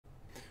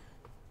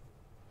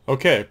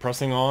Okay,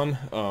 pressing on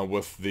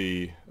with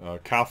the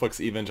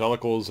Catholics,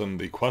 Evangelicals, and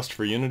the Quest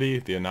for Unity,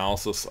 the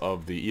analysis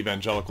of the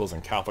Evangelicals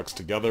and Catholics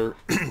Together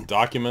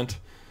document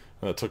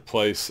that took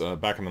place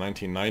back in the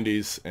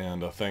 1990s,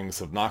 and things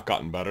have not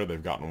gotten better,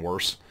 they've gotten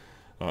worse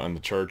in the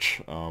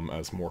church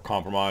as more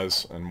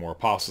compromise and more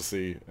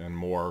apostasy and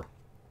more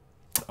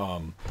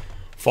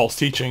false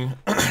teaching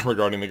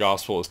regarding the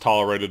gospel is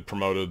tolerated,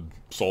 promoted,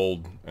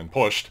 sold, and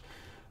pushed.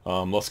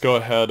 Let's go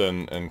ahead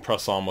and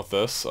press on with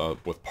this,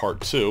 with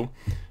part two,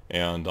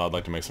 and I'd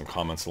like to make some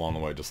comments along the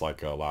way, just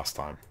like last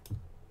time.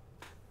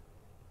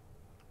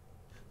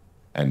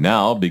 And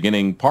now,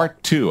 beginning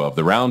part two of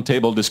the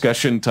roundtable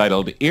discussion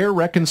titled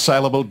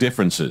Irreconcilable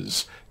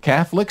Differences,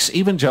 Catholics,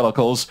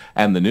 Evangelicals,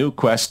 and the New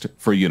Quest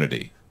for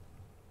Unity.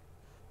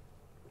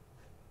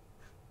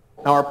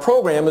 Now, our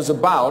program is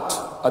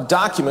about a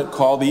document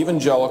called the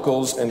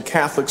Evangelicals and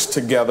Catholics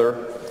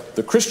Together,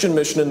 the Christian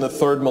Mission in the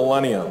Third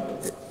Millennium.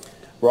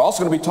 We're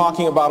also going to be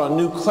talking about a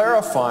new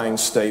clarifying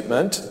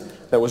statement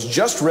that was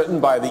just written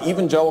by the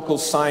evangelical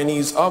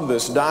signees of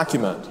this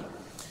document.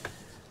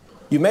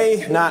 You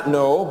may not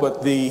know,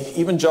 but the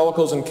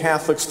Evangelicals and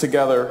Catholics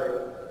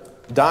Together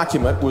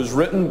document was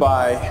written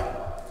by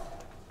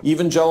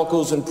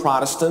evangelicals and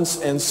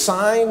Protestants and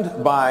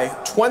signed by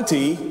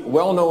 20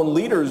 well-known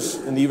leaders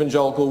in the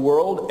evangelical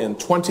world and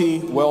 20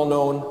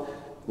 well-known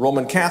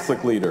Roman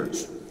Catholic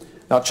leaders.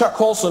 Now, Chuck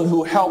Colson,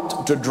 who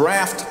helped to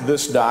draft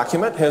this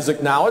document, has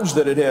acknowledged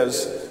that it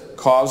has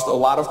caused a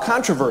lot of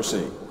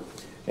controversy.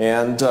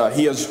 And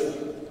he has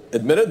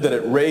admitted that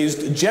it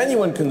raised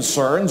genuine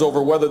concerns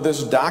over whether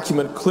this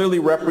document clearly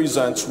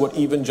represents what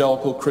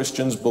evangelical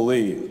Christians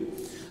believe.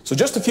 So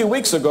just a few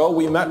weeks ago,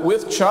 we met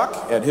with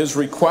Chuck at his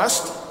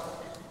request.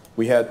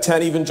 We had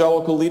 10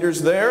 evangelical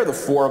leaders there. The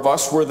 4 of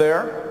us were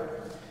there.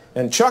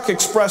 And Chuck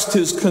expressed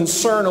his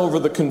concern over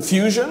the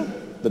confusion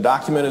the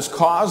document has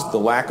caused, the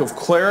lack of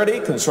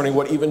clarity concerning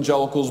what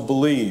evangelicals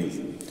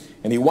believe.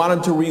 And he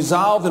wanted to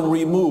resolve and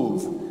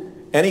remove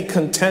any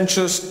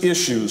contentious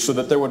issues so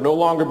that there would no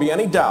longer be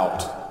any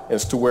doubt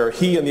as to where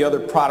he and the other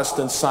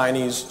Protestant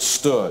signees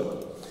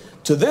stood.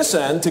 To this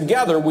end,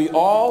 together, we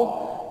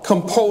all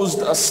composed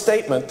a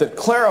statement that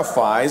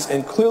clarifies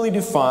and clearly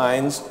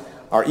defines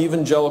our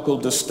evangelical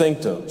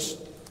distinctives.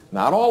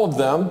 Not all of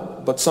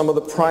them, but some of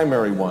the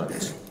primary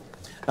ones.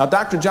 Now,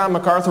 Dr. John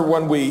MacArthur,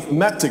 when we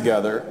met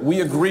together,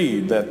 we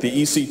agreed that the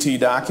ECT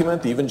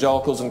document, the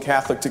Evangelicals and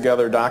Catholic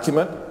Together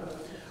document,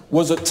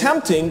 was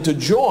attempting to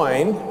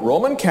join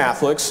Roman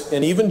Catholics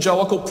and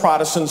evangelical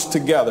Protestants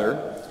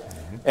together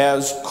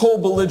as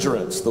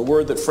co-belligerents, the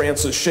word that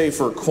Francis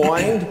Schaeffer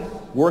coined,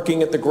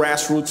 working at the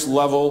grassroots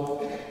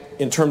level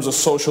in terms of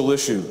social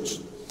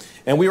issues.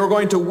 And we were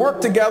going to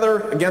work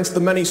together against the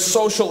many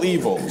social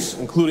evils,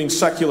 including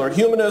secular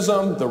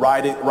humanism, the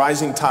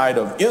rising tide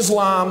of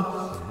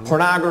Islam,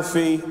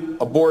 pornography,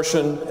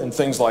 abortion, and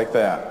things like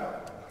that.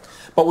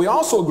 But we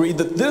also agreed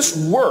that this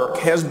work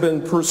has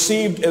been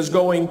perceived as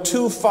going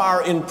too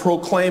far in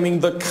proclaiming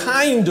the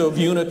kind of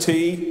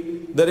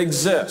unity that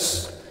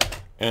exists.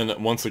 And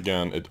once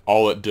again,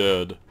 all it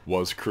did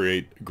was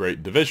create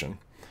great division.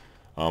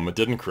 It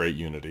didn't create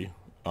unity,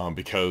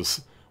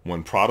 because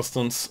when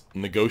Protestants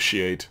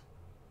negotiate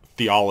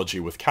theology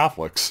with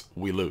Catholics,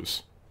 we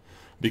lose.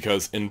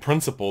 Because in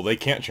principle, they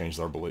can't change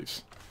their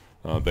beliefs.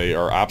 They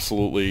are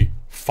absolutely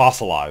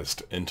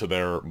fossilized into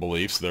their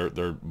beliefs. Their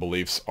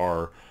beliefs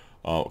are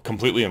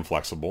completely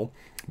inflexible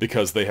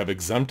because they have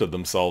exempted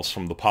themselves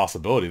from the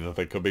possibility that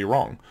they could be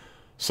wrong.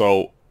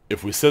 So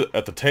if we sit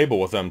at the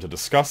table with them to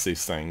discuss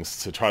these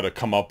things, to try to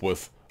come up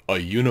with a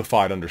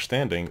unified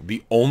understanding,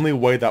 the only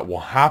way that will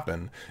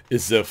happen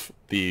is if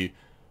the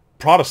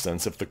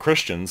Protestants, if the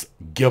Christians,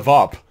 give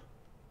up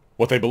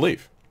what they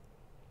believe.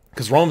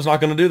 Because Rome's not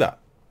going to do that.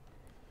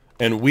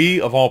 And we,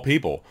 of all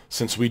people,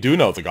 since we do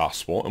know the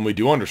gospel and we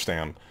do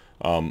understand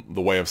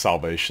the way of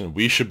salvation,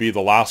 we should be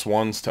the last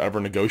ones to ever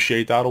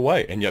negotiate that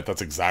away. And yet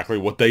that's exactly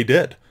what they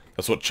did.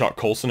 That's what Chuck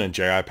Colson and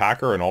J.I.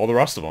 Packer and all the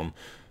rest of them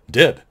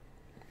did.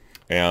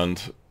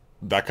 And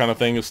that kind of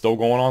thing is still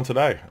going on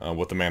today.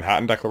 With the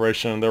Manhattan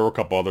Declaration, there were a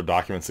couple other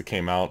documents that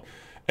came out,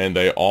 and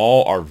they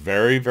all are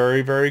very,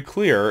 very, very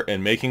clear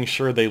in making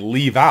sure they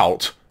leave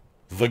out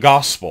the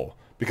gospel,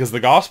 because the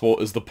gospel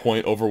is the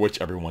point over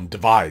which everyone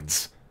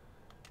divides.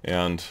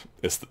 And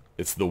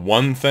it's the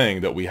one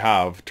thing that we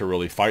have to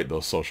really fight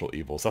those social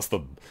evils. That's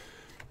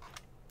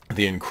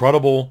the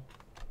incredible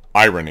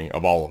irony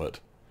of all of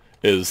it,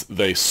 is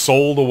they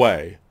sold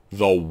away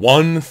the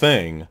one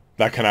thing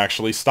that can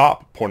actually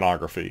stop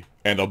pornography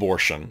and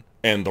abortion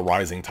and the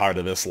rising tide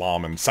of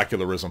Islam and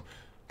secularism,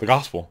 the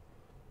gospel.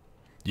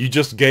 You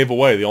just gave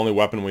away the only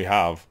weapon we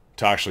have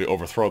to actually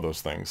overthrow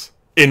those things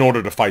in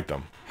order to fight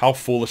them. How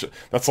foolish.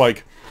 That's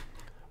like,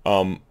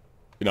 I've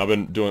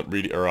been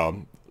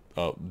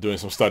doing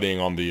some studying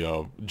on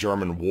the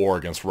German war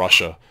against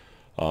Russia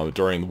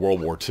during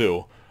World War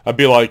II. I'd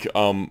be like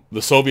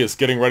the Soviets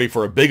getting ready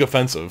for a big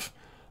offensive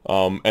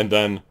and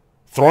then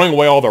throwing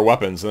away all their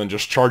weapons and then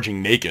just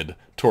charging naked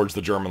towards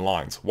the German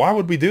lines. Why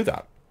would we do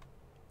that?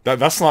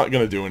 That's not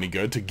going to do any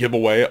good, to give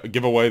away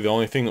the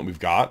only thing that we've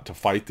got to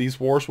fight these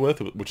wars with,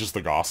 which is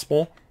the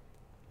gospel.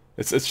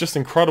 It's just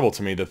incredible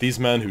to me that these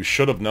men who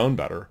should have known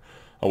better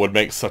would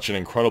make such an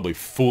incredibly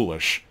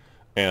foolish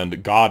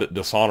and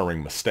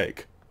God-dishonoring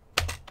mistake.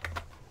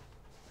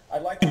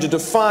 I'd like you to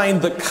define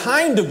the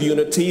kind of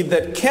unity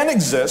that can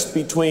exist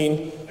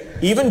between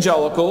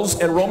evangelicals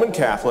and Roman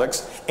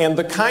Catholics, and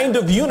the kind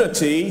of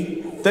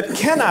unity that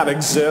cannot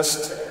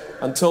exist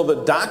until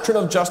the doctrine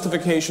of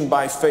justification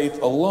by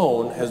faith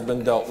alone has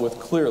been dealt with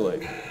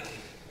clearly.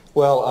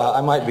 Well,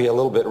 I might be a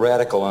little bit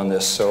radical on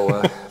this,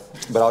 but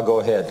I'll go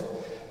ahead.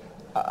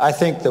 I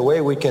think the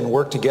way we can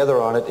work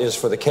together on it is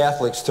for the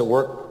Catholics to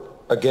work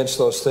against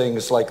those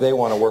things like they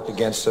want to work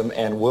against them,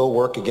 and we'll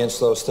work against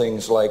those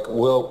things like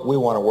we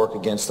want to work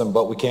against them,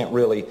 but we can't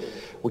really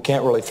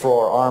throw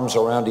our arms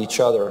around each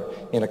other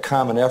in a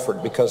common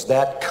effort, because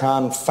that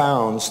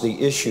confounds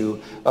the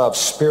issue of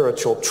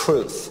spiritual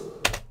truth.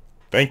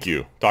 Thank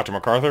you, Dr.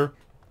 MacArthur.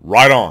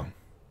 Right on.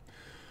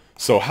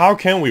 So how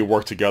can we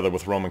work together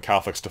with Roman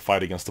Catholics to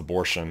fight against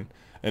abortion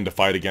and to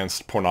fight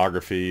against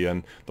pornography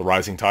and the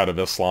rising tide of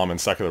Islam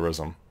and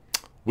secularism?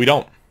 We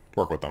don't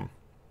work with them.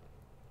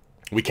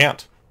 We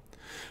can't.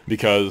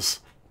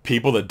 Because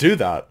people that do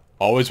that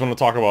always want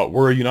to talk about,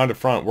 we're a united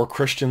front, we're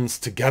Christians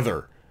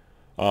together.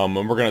 And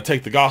we're going to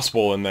take the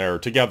gospel in there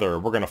together.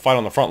 We're going to fight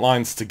on the front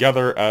lines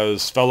together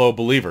as fellow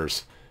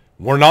believers.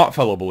 We're not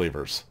fellow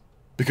believers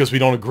because we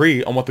don't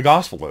agree on what the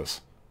gospel is.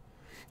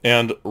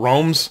 And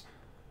Rome's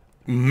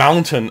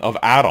mountain of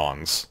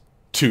add-ons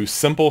to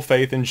simple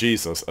faith in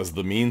Jesus as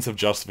the means of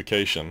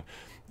justification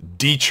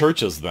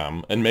de-churches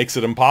them and makes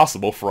it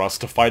impossible for us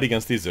to fight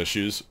against these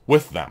issues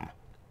with them.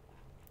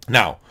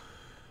 Now,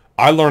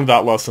 I learned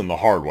that lesson the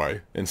hard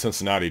way in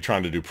Cincinnati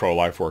trying to do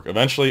pro-life work.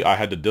 Eventually, I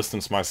had to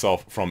distance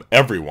myself from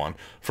everyone,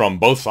 from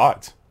both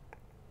sides.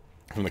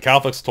 From the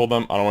Catholics, told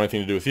them, I don't want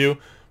anything to do with you.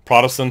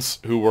 Protestants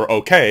who were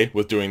okay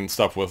with doing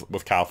stuff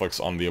with Catholics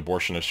on the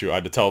abortion issue, I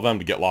had to tell them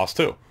to get lost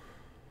too.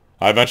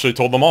 I eventually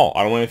told them all,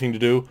 I don't want anything to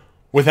do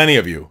with any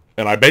of you.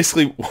 And I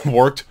basically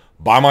worked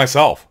by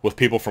myself with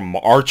people from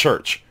our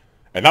church.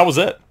 And that was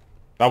it.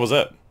 That was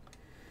it.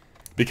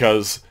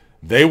 Because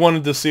they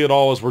wanted to see it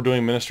all as we're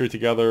doing ministry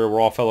together, we're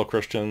all fellow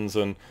Christians,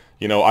 and,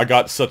 you know, I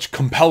got such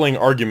compelling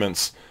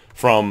arguments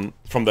from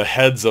the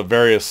heads of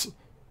various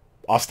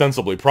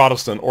ostensibly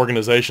Protestant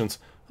organizations.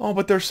 Oh,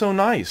 but they're so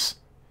nice.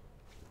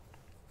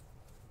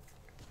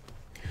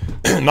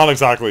 Not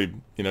exactly,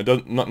 you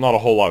know, not a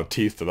whole lot of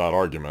teeth to that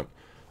argument.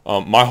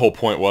 My whole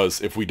point was,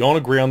 if we don't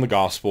agree on the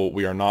gospel,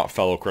 we are not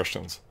fellow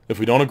Christians. If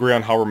we don't agree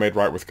on how we're made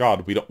right with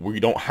God, we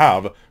don't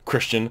have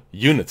Christian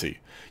unity.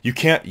 You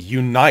can't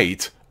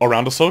unite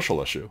around a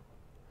social issue.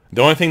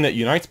 The only thing that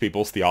unites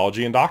people is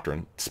theology and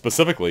doctrine,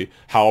 specifically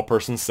how a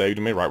person's saved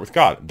and made right with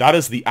God. That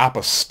is the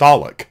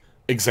apostolic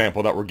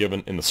example that we're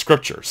given in the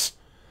scriptures.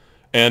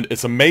 And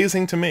it's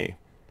amazing to me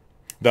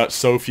that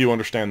so few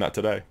understand that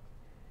today.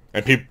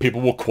 And people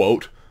will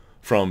quote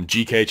from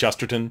G.K.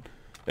 Chesterton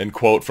and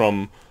quote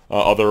from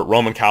other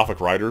Roman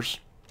Catholic writers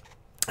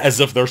as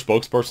if they're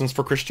spokespersons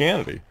for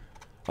Christianity.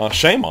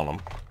 Shame on them.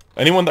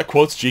 Anyone that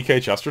quotes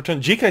G.K.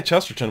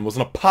 Chesterton was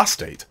an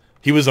apostate.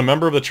 He was a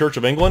member of the Church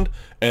of England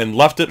and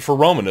left it for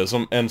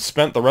Romanism and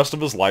spent the rest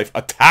of his life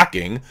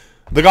attacking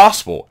the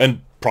gospel.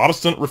 And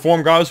Protestant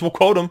Reform guys will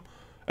quote him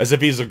as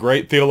if he's a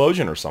great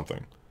theologian or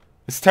something.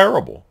 It's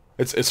terrible.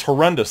 It's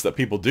horrendous that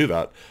people do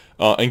that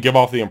and give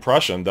off the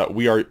impression that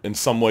we are in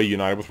some way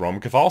united with Roman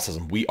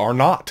Catholicism. We are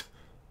not.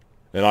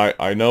 And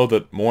I know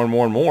that more and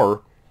more and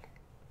more,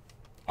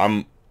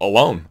 I'm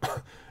alone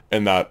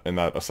in that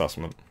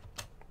assessment.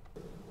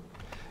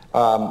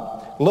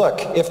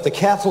 Look, if the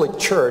Catholic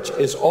Church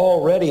is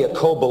already a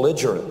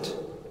co-belligerent,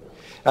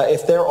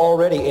 if they're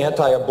already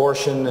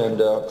anti-abortion and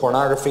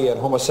pornography and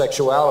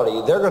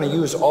homosexuality, they're going to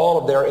use all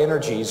of their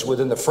energies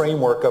within the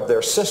framework of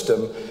their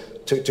system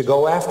to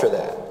go after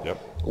that.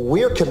 Yep.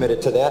 We're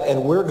committed to that,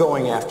 and we're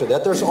going after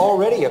that. There's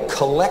already a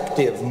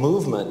collective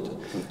movement.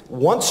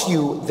 Once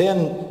you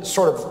then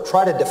sort of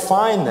try to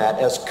define that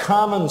as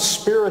common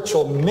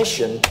spiritual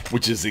mission,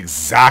 which is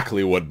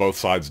exactly what both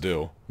sides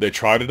do. They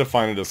try to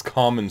define it as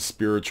common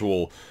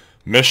spiritual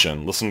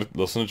mission. Listen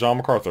to John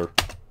MacArthur.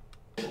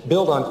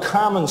 Build on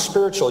common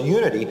spiritual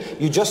unity,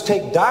 you just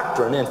take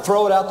doctrine and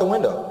throw it out the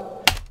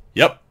window.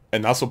 Yep,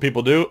 and that's what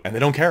people do, and they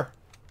don't care.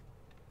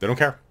 They don't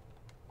care.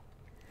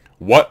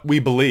 What we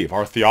believe,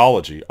 our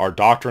theology, our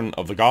doctrine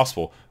of the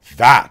gospel,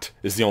 that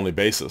is the only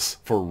basis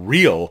for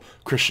real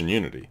Christian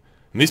unity.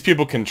 And these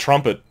people can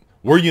trumpet,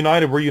 we're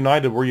united, we're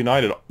united, we're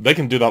united. They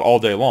can do that all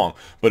day long.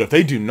 But if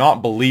they do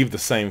not believe the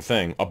same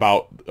thing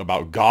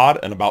about God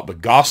and about the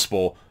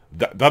gospel,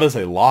 that is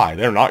a lie.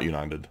 They're not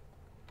united.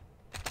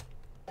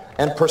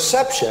 And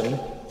perception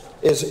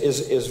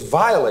is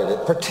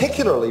violated,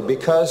 particularly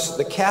because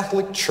the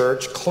Catholic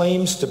Church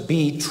claims to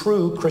be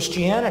true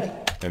Christianity.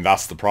 And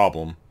that's the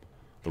problem.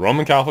 The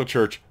Roman Catholic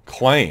Church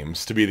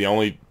claims to be the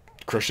only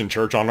Christian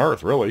church on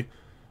earth, really.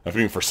 I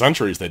mean, for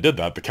centuries they did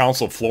that. The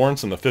Council of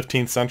Florence in the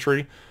 15th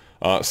century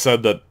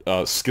said that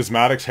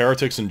schismatics,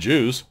 heretics, and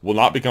Jews will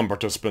not become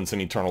participants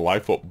in eternal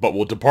life, but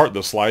will depart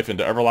this life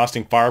into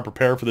everlasting fire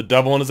prepared for the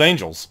devil and his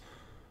angels.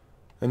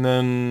 And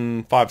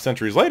then 5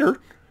 centuries later,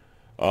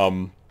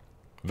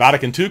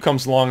 Vatican II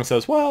comes along and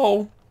says,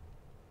 well,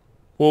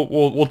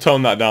 we'll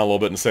tone that down a little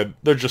bit and say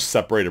they're just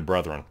separated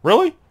brethren.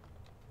 Really?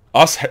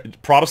 Us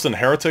Protestant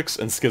heretics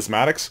and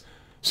schismatics?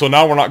 So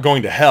now we're not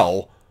going to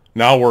hell.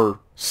 Now we're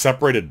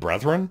separated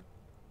brethren?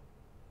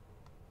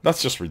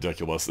 That's just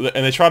ridiculous. And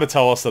they try to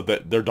tell us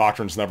that their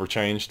doctrine's never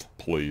changed.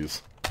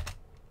 Please.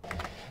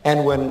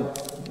 And when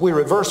we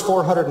reverse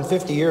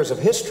 450 years of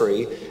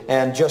history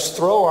and just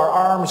throw our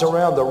arms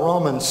around the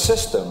Roman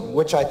system,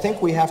 which I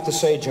think we have to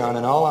say, John,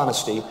 in all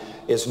honesty,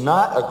 is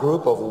not a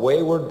group of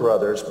wayward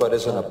brothers, but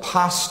is an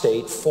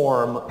apostate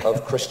form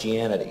of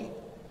Christianity.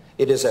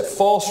 It is a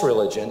false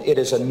religion. It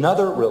is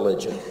another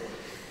religion.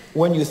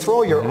 When you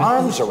throw your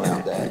arms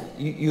around that,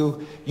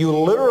 you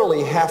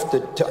literally have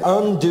to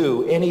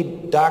undo any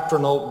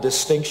doctrinal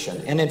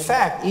distinction. And in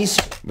fact,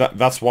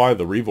 that's why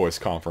the Revoice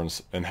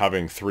Conference and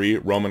having 3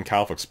 Roman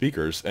Catholic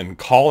speakers and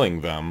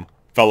calling them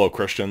fellow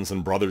Christians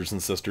and brothers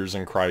and sisters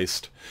in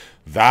Christ,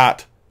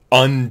 that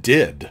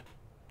undid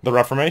the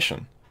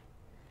Reformation.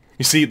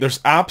 You see,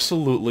 there's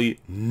absolutely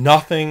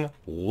nothing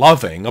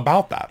loving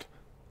about that.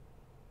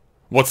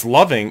 What's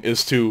loving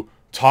is to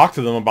talk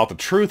to them about the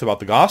truth, about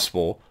the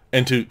gospel,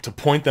 and to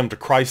point them to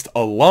Christ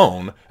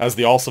alone as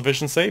the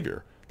all-sufficient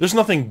Savior. There's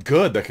nothing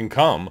good that can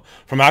come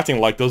from acting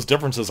like those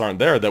differences aren't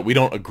there, that we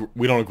don't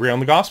agree on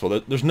the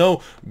gospel. There's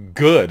no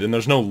good and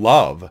there's no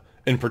love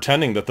in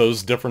pretending that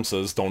those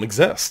differences don't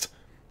exist.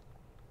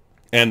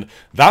 And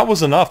that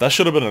was enough. That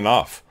should have been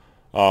enough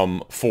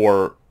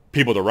for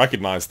people to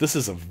recognize this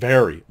is a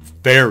very,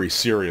 very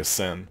serious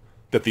sin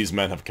that these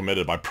men have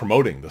committed by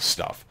promoting this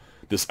stuff,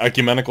 this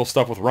ecumenical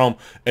stuff with Rome,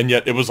 and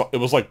yet it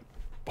was like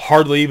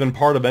hardly even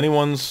part of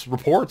anyone's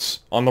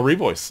reports on the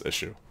Revoice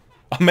issue.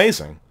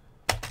 Amazing.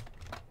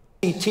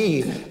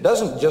 PT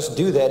doesn't just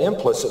do that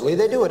implicitly,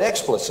 they do it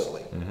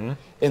explicitly.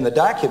 In the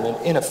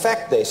document, in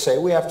effect, they say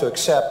we have to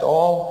accept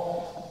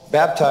all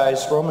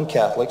baptized Roman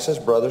Catholics as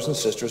brothers and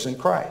sisters in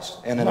Christ.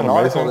 And in an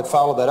article that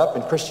followed that up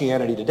in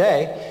Christianity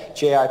Today,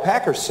 J.I.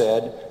 Packer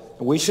said,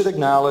 we should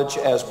acknowledge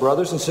as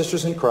brothers and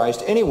sisters in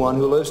Christ anyone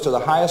who lives to the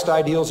highest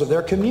ideals of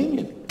their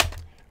communion.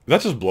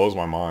 That just blows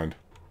my mind.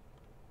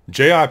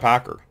 J.I.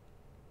 Packer,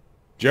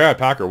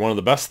 one of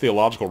the best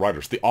theological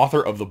writers, the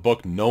author of the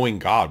book Knowing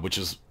God, which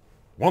is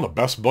one of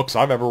the best books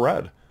I've ever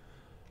read.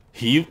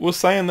 He was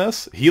saying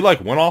this. He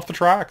went off the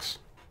tracks.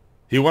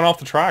 He went off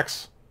the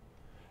tracks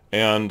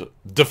and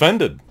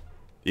defended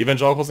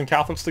Evangelicals and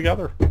Catholics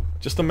Together.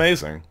 Just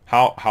amazing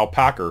how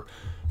Packer,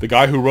 the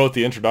guy who wrote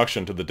the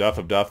introduction to The Death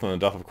of Death and the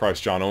Death of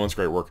Christ, John Owen's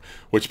great work,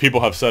 which people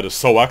have said is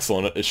so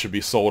excellent it should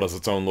be sold as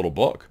its own little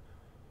book.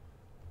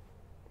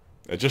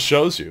 It just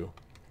shows you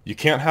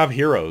can't have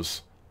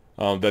heroes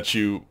that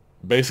you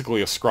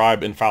basically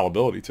ascribe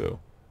infallibility to.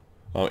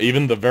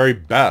 Even the very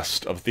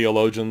best of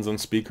theologians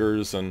and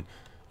speakers, and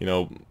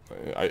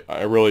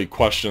I really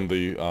question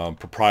the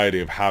propriety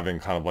of having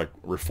kind of like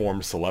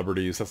reformed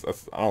celebrities.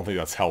 I don't think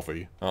that's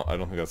healthy. I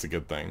don't think that's a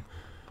good thing.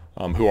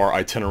 Who are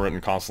itinerant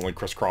and constantly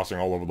crisscrossing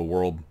all over the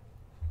world.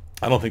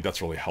 I don't think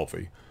that's really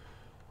healthy.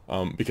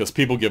 Because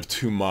people give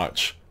too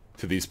much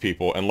to these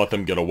people and let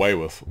them get away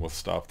with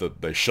stuff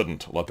that they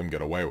shouldn't let them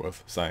get away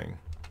with saying.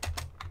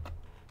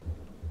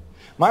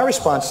 My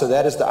response to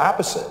that is the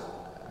opposite.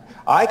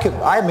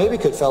 I maybe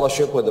could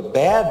fellowship with a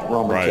bad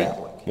Roman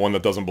Catholic. One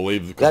that doesn't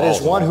believe the That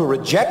is one who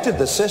rejected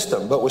the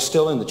system but was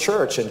still in the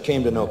church and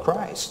came to know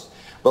Christ.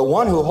 But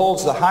one who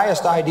holds the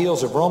highest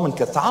ideals of Roman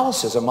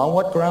Catholicism, on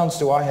what grounds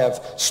do I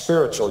have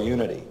spiritual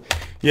unity?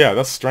 Yeah,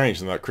 that's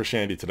strange. In that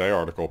Christianity Today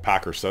article,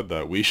 Packer said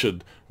that we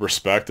should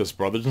respect as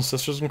brothers and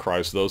sisters in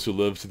Christ those who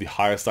live to the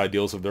highest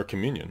ideals of their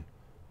communion.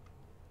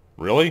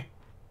 Really?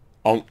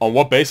 On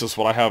what basis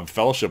would I have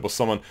fellowship with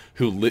someone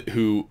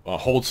who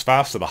holds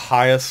fast to the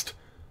highest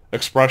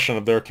expression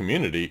of their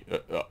community,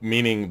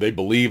 meaning they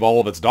believe all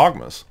of its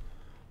dogmas?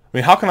 I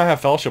mean, how can I have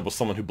fellowship with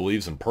someone who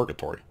believes in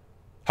purgatory?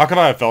 How can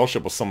I have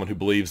fellowship with someone who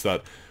believes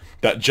that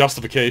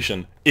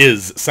justification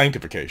is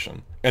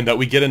sanctification, and that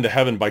we get into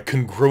heaven by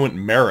congruent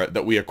merit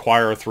that we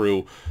acquire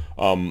through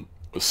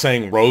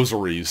saying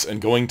rosaries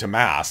and going to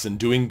mass and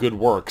doing good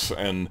works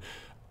and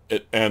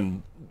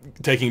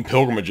taking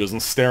pilgrimages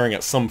and staring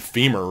at some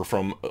femur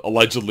from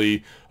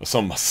allegedly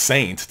some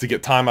saint to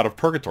get time out of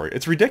purgatory?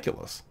 It's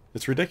ridiculous.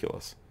 It's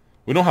ridiculous.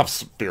 We don't have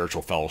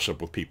spiritual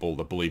fellowship with people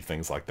that believe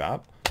things like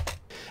that.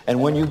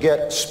 And when you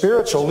get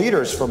spiritual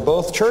leaders from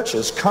both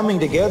churches coming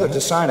together to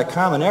sign a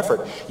common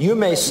effort, you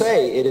may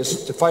say it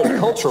is to fight a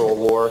cultural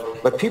war,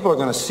 but people are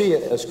going to see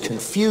it as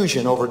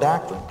confusion over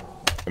doctrine.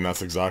 And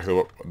that's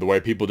exactly the way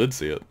people did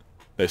see it.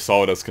 They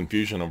saw it as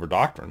confusion over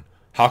doctrine.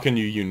 How can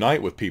you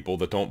unite with people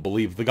that don't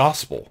believe the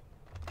gospel?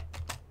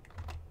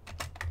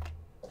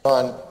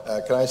 John,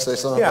 can I say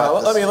something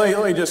about this?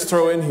 Let me just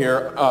throw in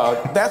here.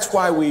 That's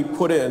why we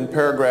put in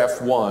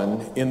paragraph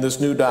 1 in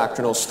this new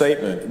doctrinal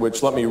statement,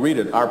 which, let me read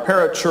it. Our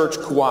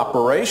parachurch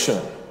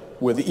cooperation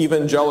with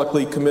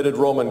evangelically committed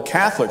Roman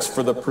Catholics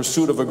for the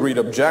pursuit of agreed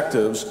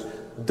objectives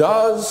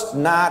does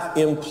not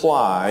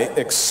imply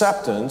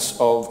acceptance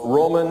of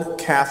Roman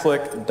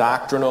Catholic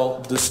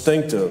doctrinal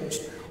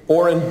distinctives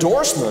or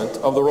endorsement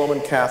of the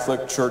Roman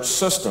Catholic Church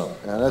system.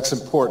 And that's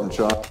important,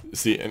 John.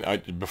 See,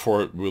 and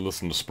before we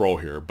listen to Sproul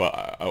here, but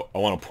I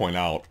want to point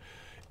out,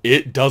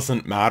 it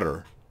doesn't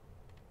matter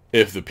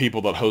if the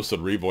people that hosted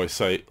Revoice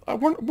say,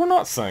 we're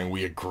not saying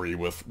we agree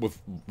with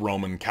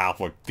Roman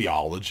Catholic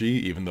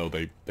theology, even though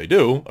they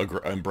do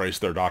embrace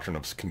their doctrine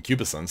of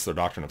concupiscence, their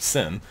doctrine of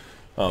sin,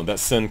 that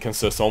sin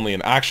consists only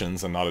in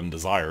actions and not in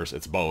desires.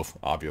 It's both,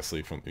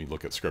 obviously, when you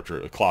look at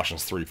Scripture.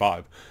 Colossians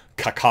 3:5,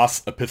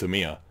 kakos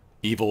epithumia,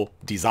 evil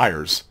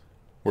desires.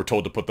 We're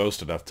told to put those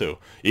to death too.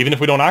 Even if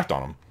we don't act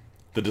on them,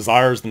 the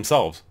desires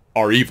themselves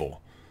are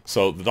evil.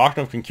 So the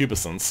doctrine of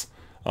concupiscence,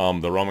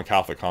 the Roman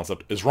Catholic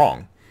concept, is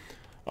wrong.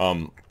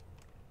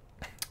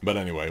 But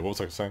anyway, what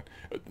was I saying?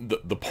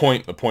 The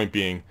point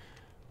being,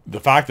 the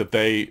fact that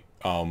they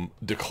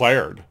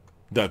declared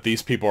that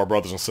these people are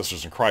brothers and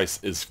sisters in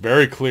Christ is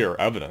very clear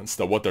evidence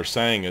that what they're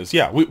saying is,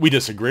 yeah, we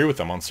disagree with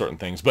them on certain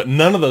things, but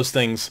none of those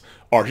things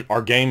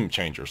are game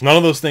changers. None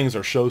of those things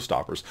are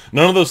showstoppers.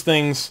 None of those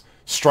things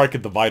strike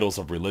at the vitals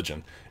of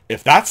religion.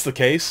 If that's the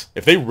case,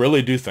 if they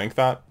really do think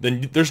that,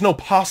 then there's no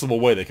possible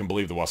way they can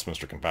believe the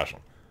Westminster Confession.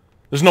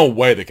 There's no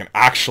way they can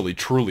actually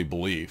truly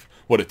believe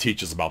what it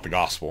teaches about the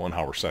gospel and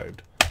how we're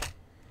saved.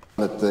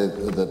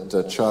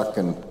 That Chuck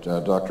and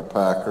Dr.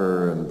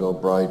 Packer and Bill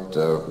Bright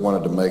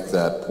wanted to make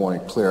that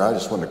point clear. I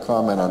just want to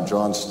comment on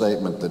John's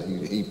statement that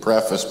he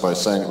prefaced by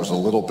saying it was a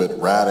little bit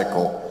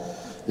radical,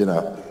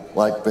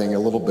 like being a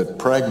little bit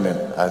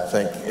pregnant, I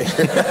think.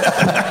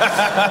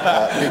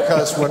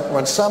 Because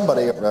when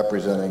somebody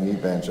representing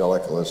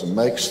evangelicalism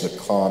makes the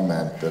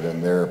comment that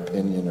in their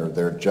opinion or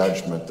their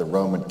judgment the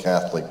Roman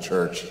Catholic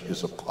Church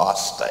is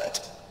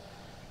apostate,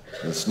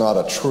 it's not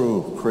a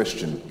true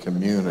Christian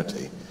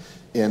community.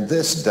 In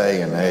this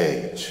day and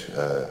age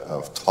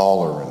of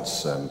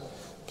tolerance and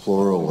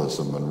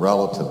pluralism and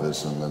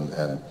relativism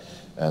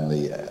and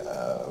the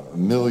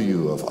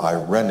milieu of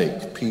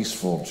irenic,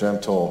 peaceful,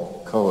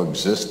 gentle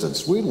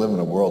coexistence, we live in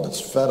a world that's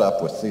fed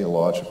up with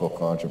theological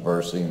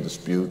controversy and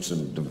disputes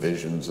and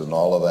divisions and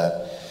all of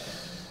that.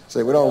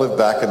 So we don't live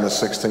back in the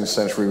 16th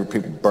century where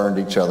people burned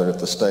each other at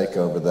the stake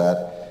over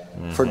that.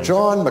 For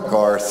John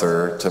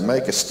MacArthur to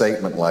make a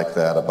statement like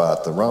that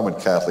about the Roman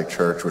Catholic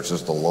Church, which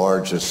is the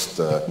largest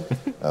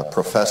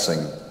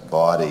professing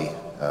body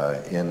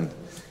in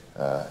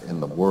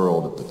the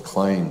world that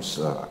claims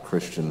a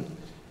Christian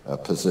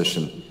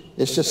position,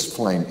 it's just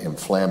plain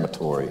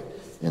inflammatory,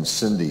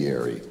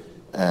 incendiary,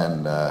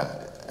 and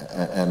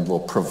will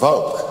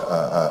provoke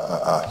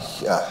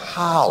a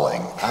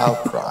howling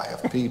outcry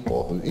of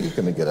people. You're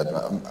going to get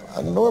an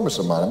enormous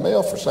amount of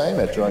mail for saying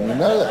that, John. You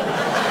know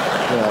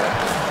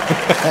that.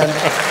 And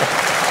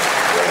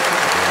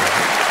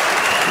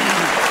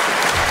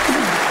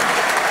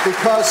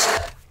because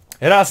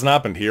it hasn't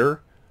happened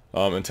here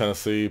in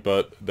Tennessee,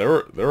 but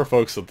there were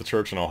folks at the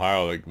church in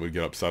Ohio that would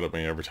get upset at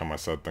me every time I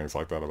said things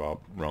like that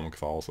about Roman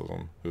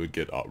Catholicism, who would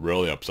get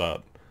really upset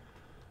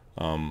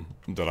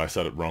that I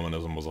said that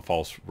Romanism was a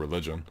false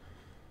religion.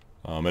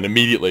 And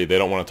immediately they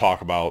don't want to talk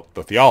about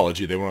the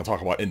theology, they want to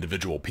talk about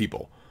individual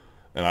people.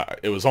 And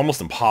it was almost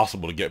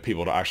impossible to get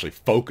people to actually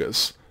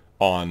focus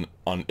on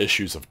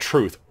issues of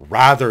truth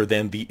rather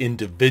than the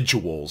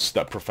individuals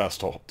that profess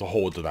to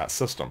hold to that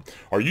system.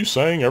 Are you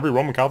saying every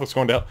Roman Catholic's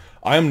going to hell?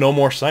 I am no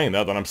more saying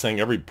that than I'm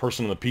saying every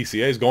person in the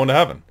PCA is going to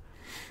heaven.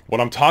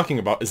 What I'm talking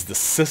about is the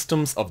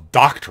systems of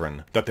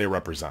doctrine that they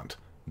represent.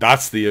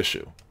 That's the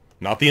issue,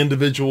 not the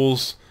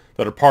individuals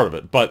that are part of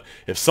it. But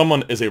if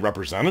someone is a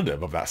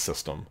representative of that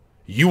system,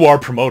 you are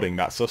promoting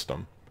that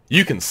system.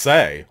 You can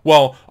say,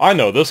 well, I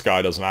know this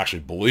guy doesn't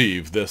actually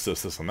believe this,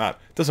 and that.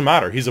 It doesn't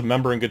matter. He's a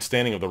member in good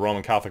standing of the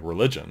Roman Catholic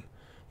religion.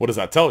 What does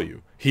that tell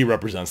you? He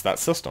represents that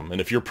system.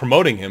 And if you're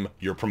promoting him,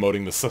 you're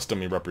promoting the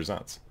system he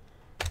represents.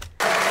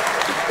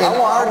 I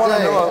want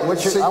to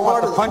know I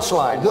want the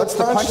punchline. The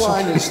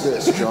punchline is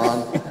this,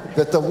 John,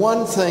 that the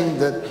one thing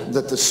that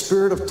the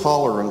spirit of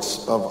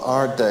tolerance of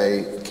our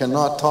day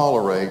cannot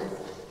tolerate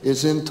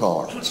is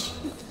intolerance.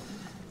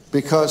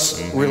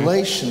 Because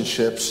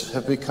relationships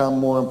have become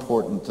more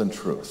important than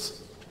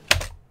truth.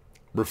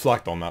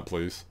 Reflect on that,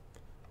 please.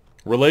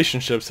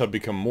 Relationships have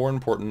become more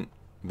important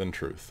than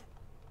truth.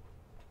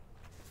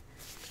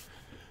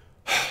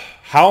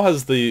 How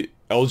has the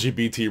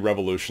LGBT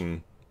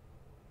revolution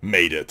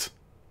made it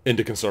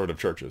into conservative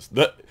churches?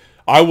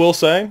 I will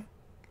say,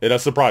 it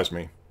has surprised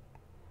me.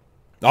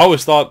 I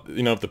always thought,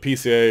 if the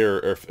PCA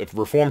or if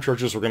Reformed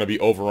churches were going to be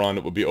overrun,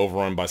 it would be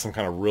overrun by some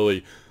kind of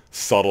really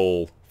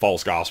subtle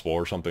false gospel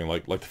or something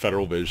like the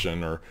Federal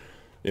Vision or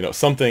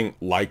something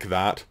like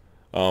that,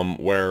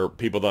 where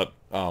people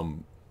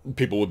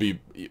would be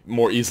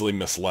more easily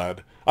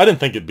misled. I didn't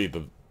think it'd be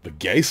the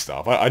gay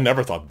stuff. I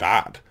never thought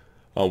that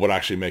would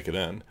actually make it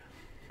in.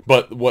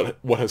 But what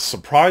has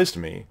surprised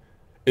me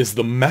is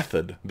the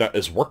method that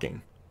is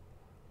working.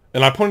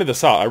 And I pointed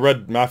this out. I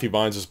read Matthew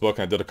Vines' book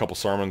and I did a couple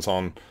sermons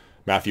on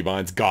Matthew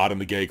Vine's God and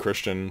the Gay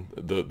Christian,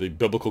 the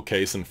biblical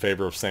case in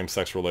favor of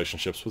same-sex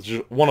relationships, which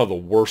is one of the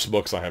worst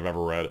books I have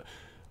ever read.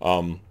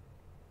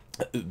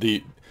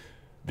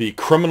 The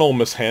criminal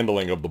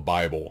mishandling of the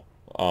Bible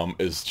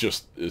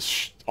is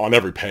on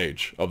every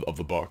page of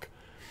the book.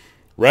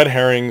 Red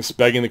herrings,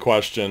 begging the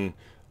question,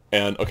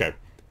 and okay,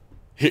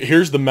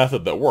 here's the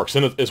method that works,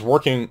 and it's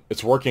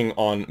working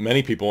on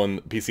many people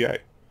in PCA.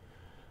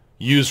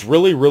 Use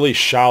really, really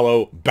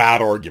shallow,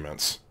 bad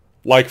arguments.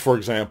 Like, for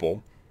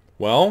example,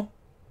 well,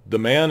 the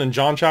man in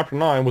John chapter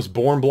 9 was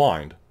born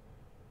blind.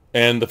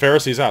 And the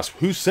Pharisees asked,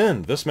 who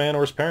sinned, this man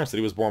or his parents, that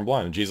he was born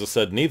blind? And Jesus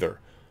said, neither.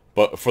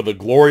 But for the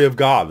glory of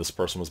God, this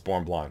person was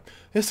born blind.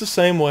 It's the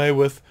same way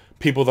with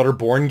people that are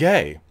born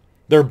gay.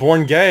 They're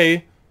born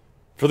gay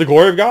for the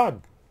glory of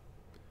God.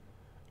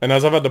 And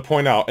as I've had to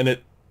point out, and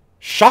it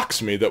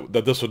shocks me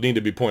that this would need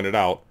to be pointed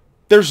out,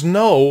 there's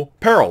no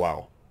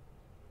parallel.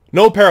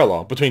 No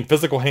parallel between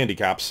physical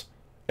handicaps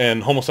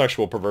and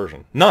homosexual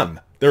perversion. None.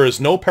 There is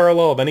no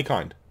parallel of any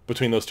kind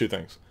between those two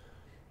things.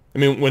 I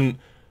mean, when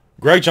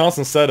Greg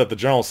Johnson said at the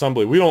General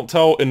Assembly, we don't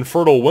tell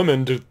infertile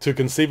women to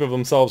conceive of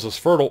themselves as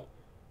fertile,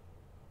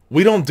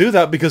 we don't do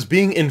that because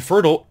being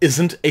infertile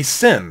isn't a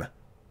sin.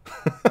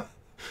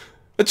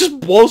 It just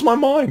blows my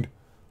mind.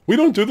 We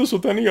don't do this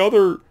with any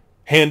other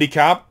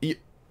handicap.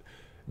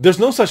 There's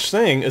no such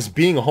thing as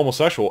being a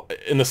homosexual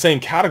in the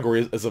same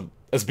category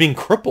as being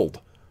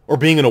crippled, or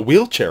being in a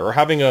wheelchair,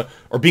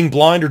 or being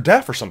blind or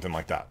deaf or something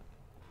like that.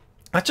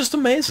 That just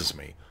amazes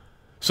me.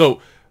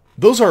 So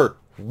those are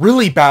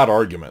really bad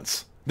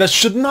arguments that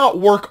should not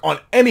work on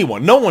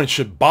anyone. No one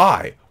should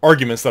buy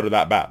arguments that are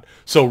that bad.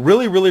 So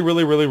really, really,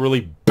 really, really,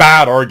 really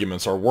bad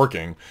arguments are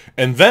working.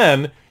 And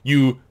then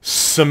you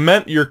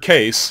cement your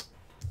case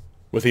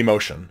with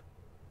emotion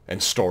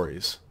and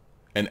stories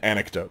and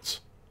anecdotes.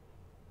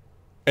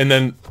 And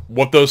then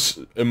what those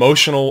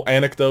emotional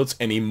anecdotes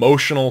and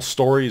emotional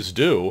stories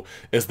do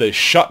is they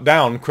shut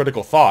down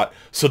critical thought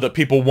so that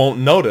people won't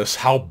notice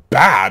how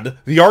bad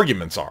the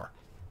arguments are.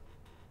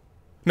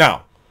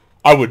 Now,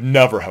 I would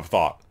never have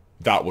thought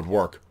that would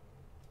work,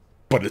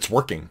 but it's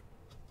working.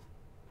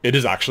 It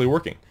is actually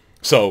working.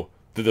 So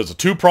there's a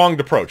two-pronged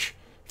approach.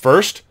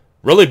 First,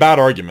 really bad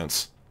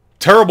arguments,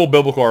 terrible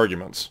biblical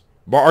arguments.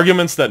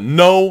 Arguments that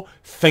no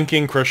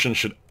thinking Christian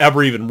should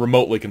ever even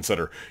remotely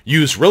consider.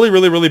 Use really,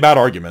 really, really bad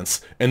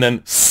arguments and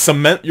then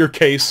cement your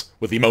case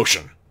with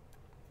emotion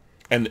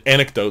and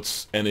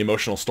anecdotes and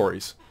emotional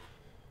stories.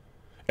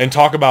 And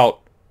talk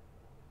about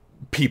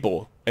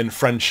people and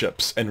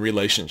friendships and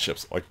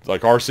relationships.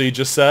 Like RC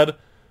just said,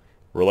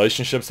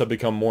 relationships have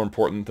become more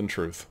important than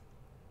truth.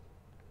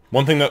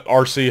 One thing that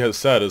RC has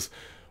said is,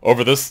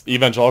 over this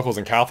Evangelicals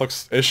and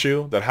Catholics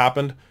issue that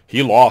happened,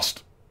 he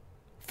lost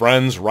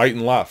friends right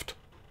and left.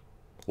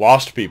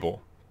 Lost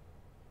people.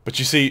 But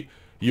you see,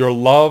 your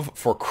love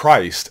for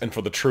Christ and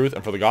for the truth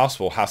and for the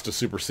gospel has to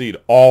supersede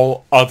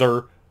all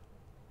other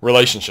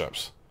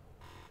relationships,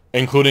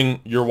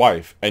 including your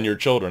wife and your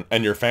children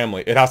and your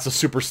family. It has to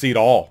supersede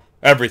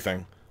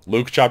everything.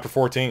 Luke chapter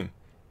 14.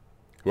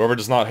 Whoever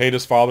does not hate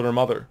his father or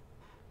mother,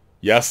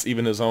 yes,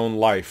 even his own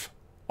life,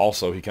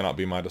 also he cannot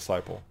be my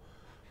disciple.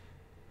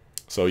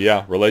 So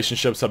yeah,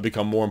 relationships have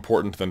become more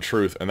important than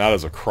truth, and that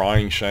is a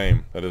crying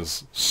shame. That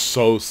is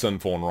so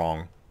sinful and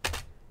wrong.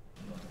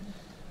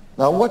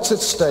 Now, what's at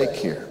stake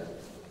here?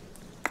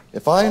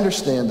 If I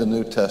understand the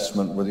New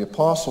Testament, where the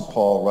Apostle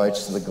Paul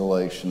writes to the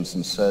Galatians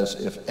and says,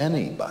 if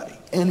anybody,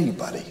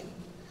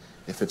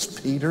 if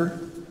it's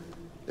Peter,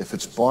 if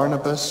it's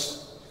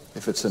Barnabas,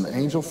 if it's an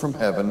angel from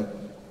heaven,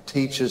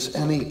 teaches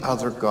any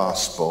other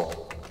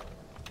gospel,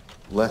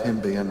 let him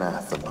be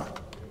anathema.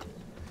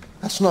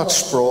 That's not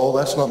Sproul,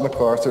 that's not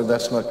MacArthur,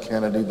 that's not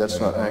Kennedy,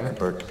 that's not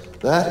Ankerberg.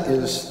 That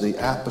is the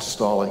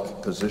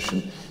apostolic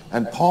position.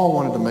 And Paul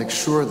wanted to make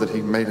sure that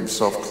he made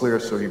himself clear,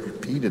 so he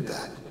repeated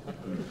that.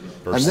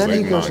 And then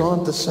he goes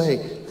on to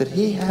say that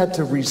he had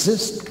to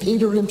resist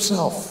Peter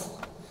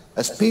himself,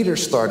 as Peter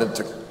started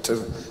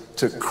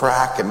to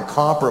crack and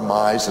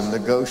compromise and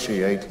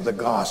negotiate the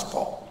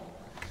gospel.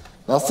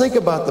 Now think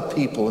about the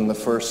people in the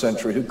first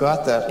century who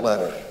got that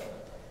letter.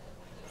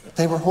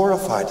 They were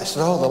horrified. They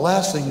said, oh, the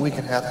last thing we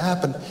can have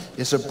happen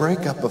is a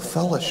breakup of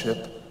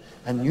fellowship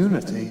and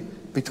unity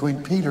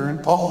between Peter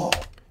and Paul.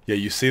 Yeah,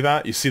 you see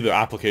that? You see the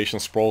application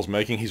Sproul's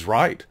making? He's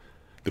right.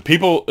 The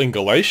people in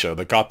Galatia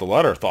that got the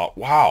letter thought,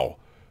 wow,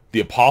 the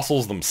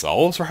apostles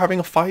themselves are having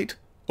a fight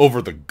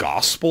over the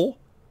gospel?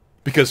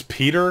 Because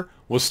Peter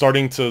was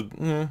starting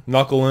to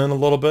knuckle in a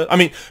little bit. I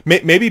mean,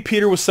 maybe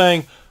Peter was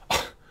saying,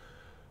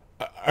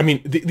 I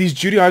mean, these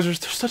Judaizers,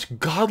 they're such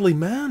godly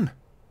men.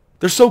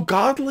 They're so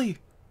godly.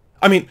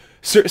 I mean,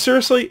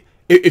 seriously,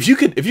 if you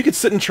could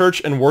sit in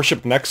church and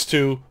worship next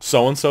to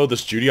so-and-so,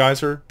 this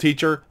Judaizer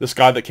teacher, this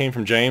guy that came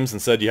from James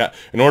and said, yeah,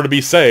 in order to be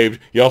saved,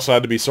 you also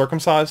had to be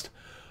circumcised.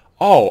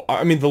 Oh,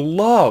 I mean, the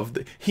love.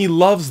 He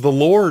loves the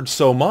Lord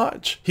so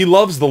much. He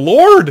loves the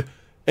Lord,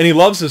 and he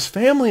loves his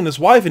family and his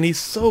wife, and he's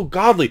so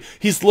godly.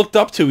 He's looked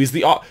up to. He's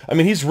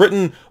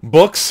written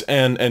books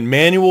and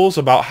manuals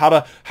about how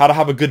to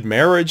have a good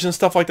marriage and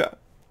stuff like that.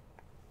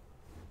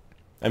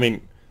 I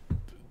mean,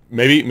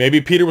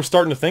 maybe Peter was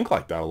starting to think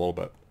like that a little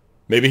bit.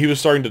 Maybe he was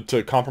starting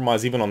to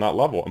compromise even on that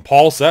level. And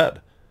Paul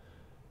said,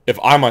 if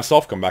I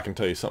myself come back and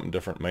tell you something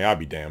different, may I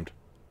be damned.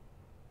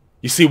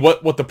 You see,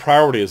 what the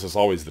priority is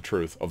always the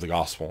truth of the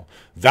gospel.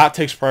 That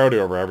takes priority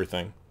over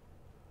everything.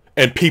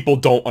 And people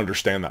don't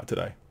understand that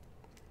today.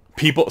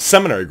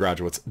 Seminary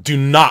graduates do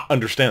not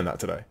understand that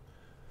today.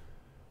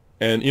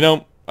 And,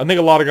 I think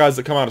a lot of guys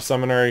that come out of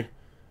seminary,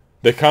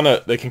 they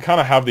can kind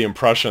of have the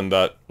impression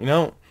that,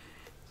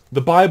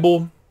 the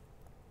Bible,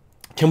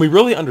 can we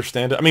really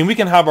understand it? I mean, we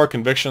can have our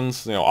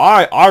convictions.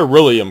 I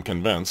really am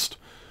convinced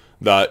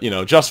that,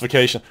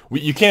 justification,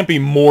 you can't be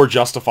more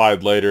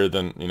justified later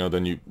than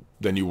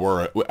you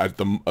were at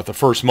the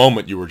first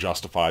moment you were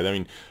justified. I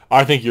mean,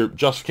 I think your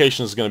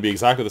justification is going to be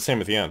exactly the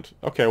same at the end.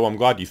 Okay, well, I'm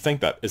glad you think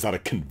that. Is that a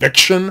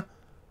conviction?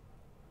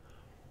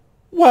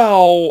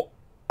 Well,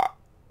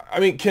 I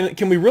mean,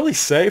 can we really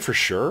say for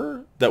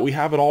sure that we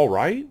have it all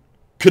right?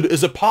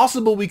 Is it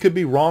possible we could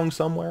be wrong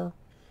somewhere?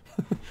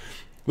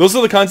 Those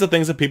are the kinds of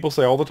things that people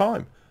say all the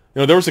time.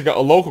 There was a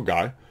local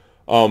guy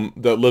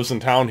that lives in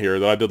town here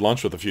that I did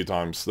lunch with a few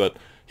times, that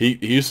he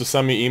used to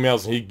send me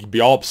emails and he'd be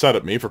all upset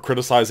at me for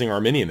criticizing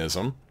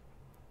Arminianism.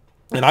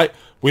 And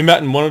we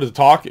met and wanted to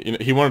talk.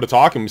 He wanted to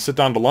talk, and we sit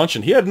down to lunch,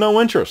 and he had no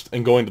interest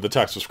in going to the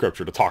text of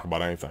Scripture to talk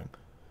about anything.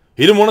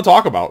 He didn't want to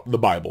talk about the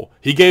Bible.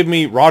 He gave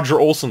me Roger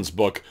Olson's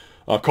book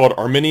called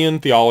Arminian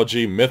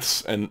Theology,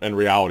 Myths and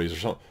Realities,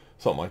 or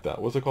something like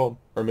that. What's it called?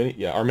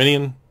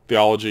 Arminian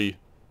Theology,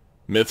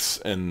 Myths,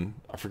 and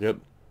I forget.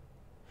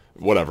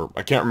 Whatever.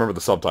 I can't remember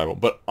the subtitle.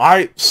 But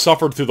I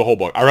suffered through the whole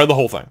book. I read the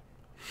whole thing.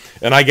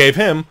 And I gave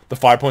him the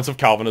 5 points of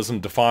Calvinism,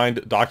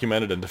 defined,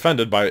 documented, and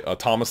defended by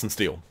Thomas and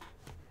Steele.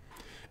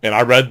 And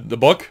I read the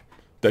book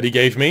that he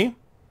gave me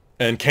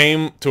and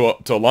came to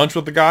lunch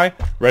with the guy,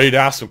 ready to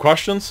ask some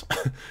questions.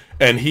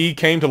 And he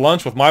came to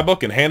lunch with my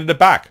book and handed it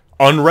back,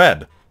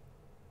 unread.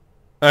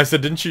 And I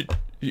said, you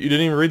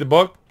didn't even read the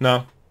book? No.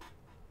 I'm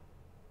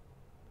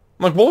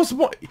like, what was the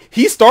point?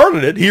 He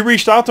started it. He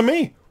reached out to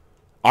me.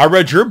 I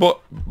read your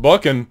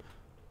book and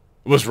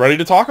was ready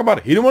to talk about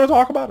it. He didn't want to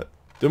talk about it.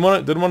 Didn't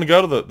want to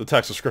go to the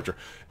text of Scripture.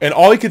 And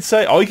all he could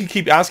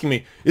keep asking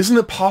me, isn't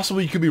it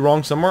possible you could be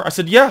wrong somewhere? I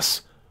said,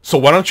 yes. So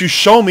why don't you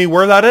show me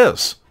where that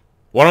is?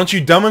 Why don't you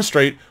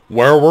demonstrate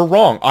where we're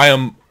wrong? I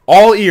am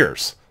all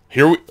ears.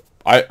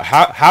 I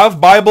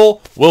have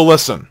Bible, we'll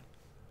listen.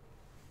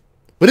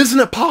 But isn't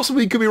it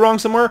possible you could be wrong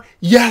somewhere?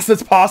 Yes,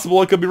 it's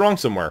possible it could be wrong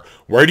somewhere.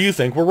 Where do you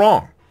think we're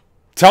wrong?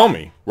 Tell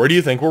me, where do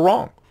you think we're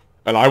wrong?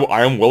 And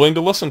I am willing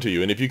to listen to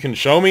you. And if you can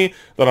show me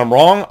that I'm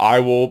wrong, I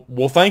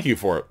will thank you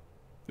for it.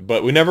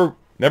 But we never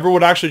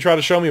would actually try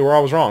to show me where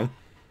I was wrong.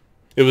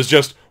 It was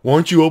just,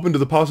 weren't you open to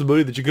the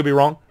possibility that you could be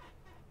wrong?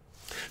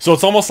 So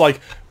it's almost like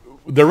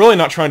they're really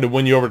not trying to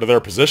win you over to their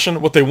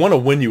position. What they want to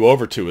win you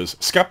over to is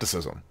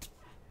skepticism.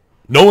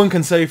 No one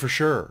can say for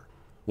sure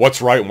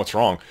what's right and what's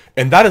wrong.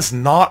 And that is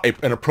not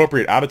an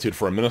appropriate attitude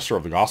for a minister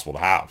of the gospel to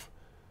have.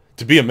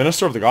 To be a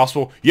minister of the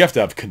gospel, you have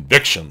to have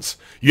convictions.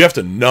 You have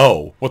to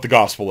know what the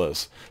gospel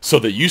is, so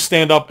that you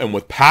stand up and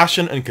with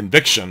passion and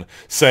conviction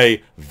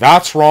say,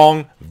 that's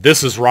wrong,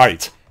 this is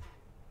right.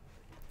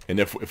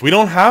 And if we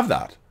don't have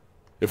that,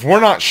 if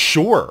we're not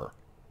sure,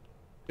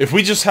 if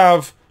we just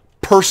have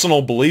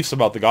personal beliefs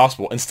about the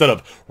gospel instead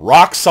of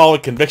rock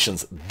solid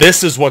convictions,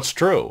 this is what's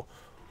true,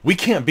 we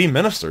can't be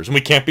ministers, and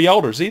we can't be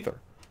elders either.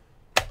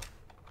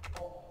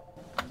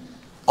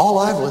 All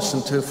I've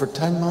listened to for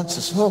 10 months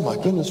is, oh my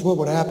goodness, what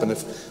would happen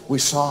if we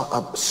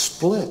saw a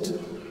split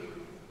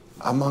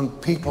among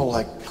people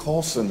like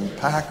Colson and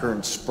Packer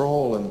and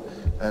Sproul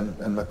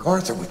and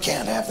MacArthur? We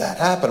can't have that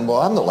happen.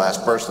 Well, I'm the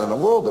last person in the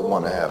world that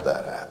want to have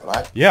that happen.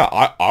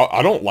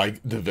 I don't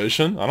like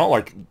division. I don't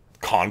like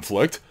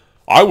conflict.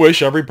 I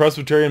wish every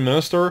Presbyterian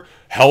minister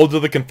held to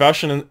the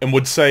confession and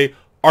would say,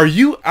 are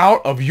you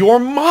out of your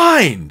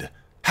mind?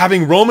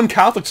 Having Roman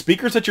Catholic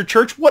speakers at your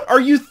church? What are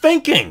you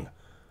thinking?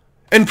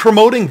 And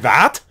promoting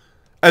that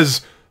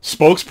as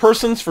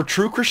spokespersons for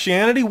true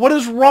Christianity? What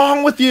is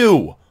wrong with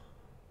you?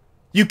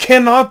 You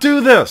cannot do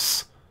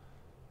this.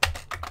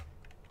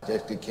 I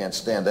can't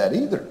stand that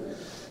either.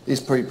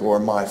 These people are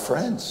my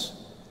friends,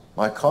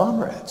 my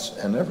comrades,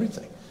 and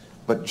everything.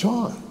 But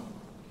John,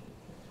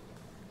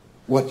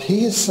 what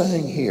he is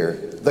saying here,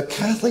 the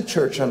Catholic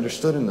Church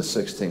understood in the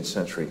 16th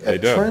century.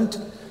 At Trent,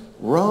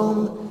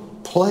 Rome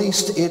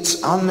placed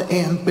its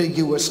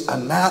unambiguous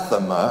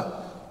anathema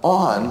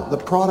on the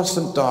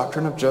Protestant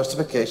doctrine of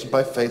justification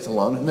by faith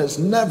alone, and has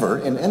never,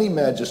 in any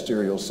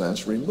magisterial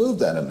sense, removed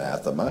that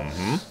anathema.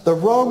 Mm-hmm. The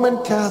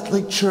Roman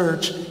Catholic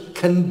Church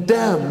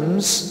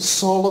condemns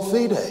sola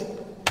fide.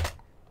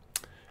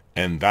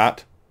 And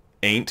that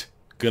ain't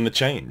gonna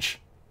change.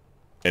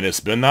 And it's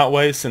been that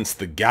way since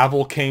the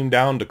gavel came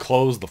down to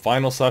close the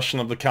final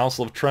session of the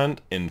Council of Trent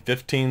in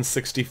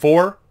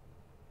 1564.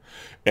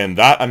 And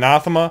that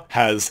anathema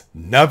has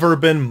never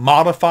been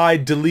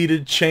modified,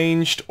 deleted,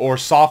 changed, or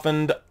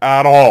softened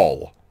at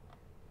all.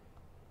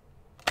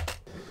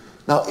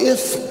 Now,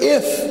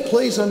 if,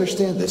 please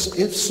understand this,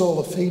 if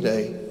sola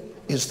fide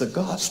is the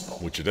gospel,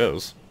 which it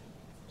is,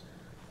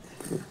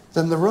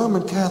 then the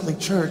Roman Catholic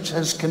Church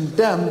has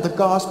condemned the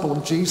gospel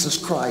of Jesus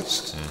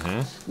Christ.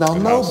 Now,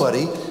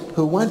 nobody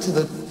who went to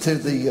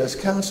the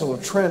Council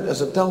of Trent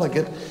as a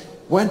delegate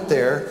went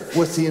there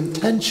with the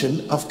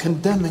intention of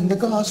condemning the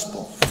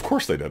gospel. Of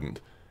course they didn't.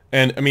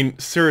 And, I mean,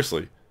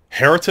 seriously,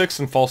 heretics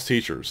and false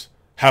teachers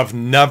have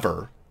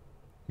never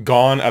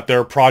gone at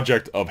their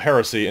project of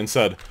heresy and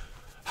said,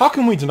 how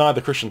can we deny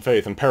the Christian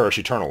faith and perish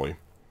eternally?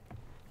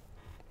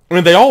 I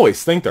mean, they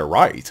always think they're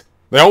right.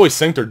 They always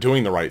think they're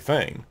doing the right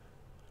thing.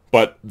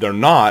 But they're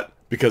not,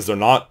 because they're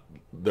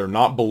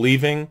not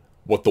believing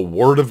what the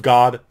Word of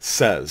God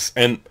says.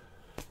 And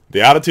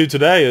the attitude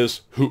today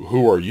is,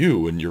 who are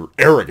you and your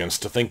arrogance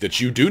to think that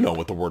you do know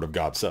what the Word of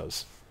God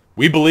says?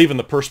 We believe in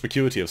the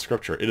perspicuity of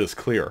Scripture. It is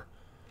clear.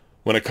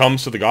 When it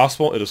comes to the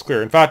gospel, it is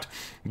clear. In fact,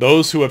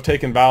 those who have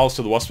taken vows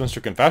to the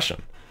Westminster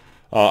Confession,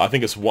 I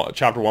think it's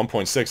chapter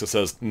 1.6, it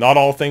says, not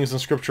all things in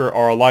Scripture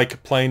are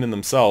alike plain in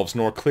themselves,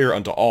 nor clear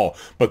unto all.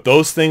 But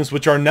those things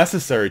which are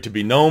necessary to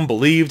be known,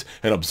 believed,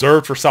 and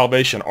observed for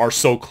salvation are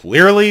so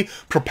clearly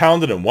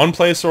propounded in one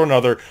place or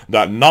another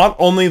that not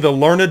only the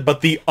learned, but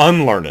the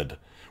unlearned,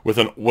 with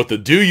the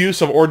due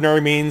use of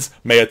ordinary means,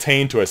 may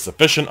attain to a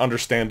sufficient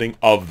understanding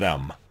of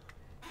them.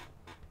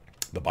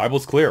 The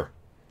Bible's clear.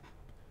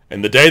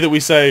 And the day that we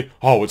say,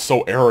 oh, it's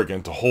so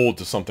arrogant to hold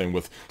to something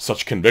with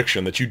such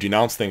conviction that you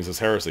denounce things as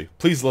heresy,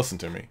 please listen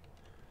to me.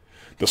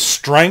 The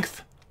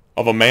strength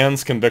of a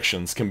man's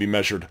convictions can be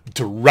measured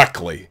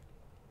directly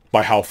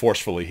by how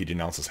forcefully he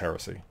denounces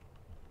heresy.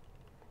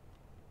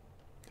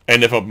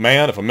 And if a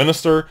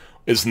minister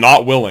is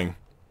not willing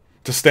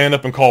to stand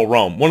up and call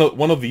Rome,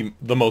 one of the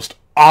most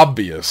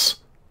obvious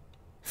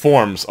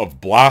forms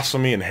of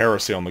blasphemy and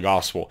heresy on the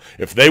gospel,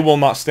 if they will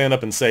not stand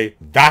up and say,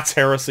 that's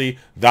heresy,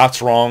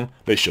 that's wrong,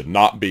 they should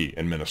not be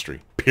in ministry,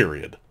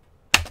 period.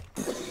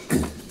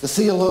 The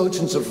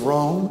theologians of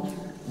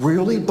Rome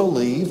really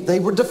believed they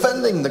were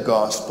defending the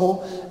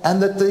gospel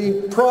and that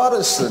the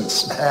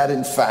Protestants had,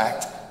 in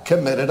fact,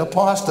 committed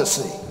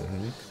apostasy.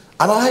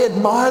 And I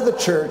admire the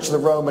church, the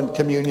Roman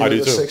communion of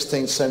the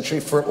 16th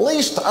century, for at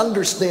least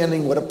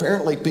understanding what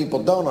apparently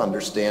people don't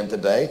understand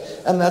today,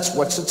 and that's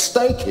what's at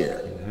stake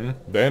here.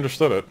 They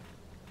understood it.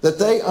 That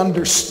they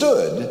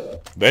understood.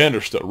 They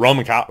understood.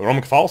 Roman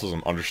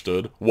Catholicism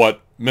understood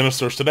what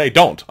ministers today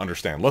don't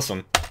understand.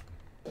 Listen.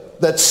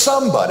 That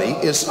somebody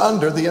is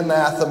under the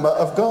anathema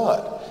of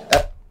God.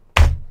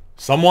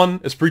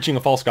 Someone is preaching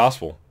a false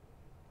gospel.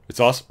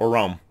 It's us or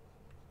Rome.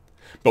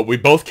 But we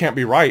both can't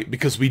be right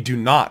because we do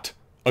not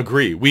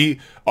agree.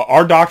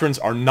 Our doctrines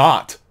are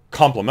not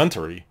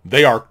complementary.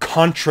 They are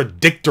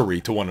contradictory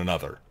to one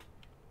another.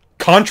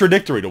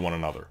 Contradictory to one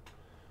another.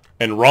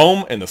 And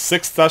Rome, in the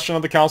 6th session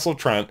of the Council of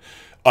Trent,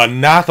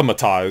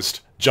 anathematized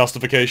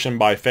justification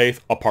by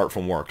faith apart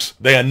from works.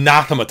 They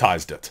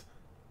anathematized it.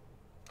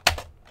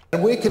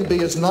 And we can be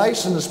as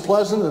nice and as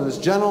pleasant and as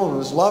gentle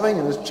and as loving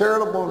and as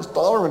charitable and as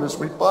tolerant as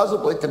we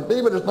possibly can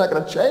be, but it's not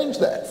going to change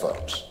that,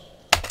 folks.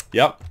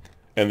 Yep.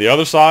 And the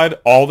other side,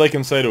 all they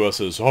can say to us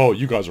is, oh,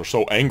 you guys are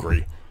so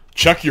angry.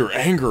 Check your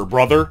anger,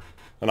 brother.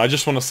 And I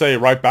just want to say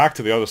right back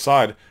to the other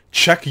side,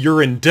 check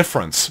your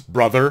indifference,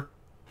 brother.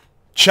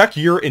 Check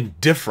your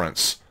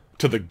indifference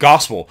to the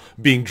gospel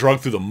being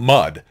drugged through the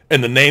mud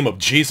and the name of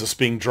Jesus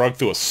being drugged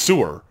through a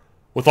sewer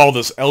with all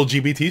this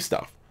LGBT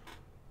stuff.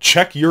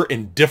 Check your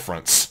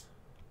indifference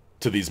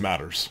to these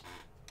matters.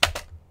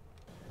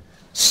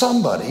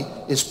 Somebody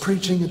is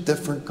preaching a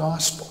different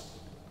gospel.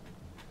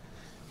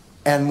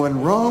 And when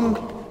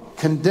Rome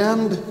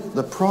condemned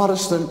the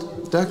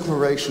Protestant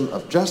declaration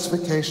of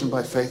justification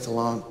by faith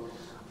alone,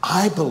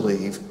 I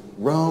believe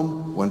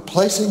Rome, when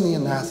placing the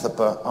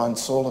anathema on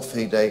sola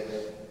fide,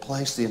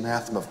 placed the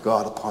anathema of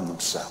God upon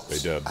themselves. They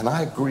did. And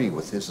I agree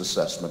with his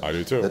assessment. I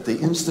do too. That the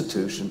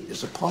institution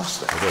is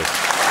apostate. I do.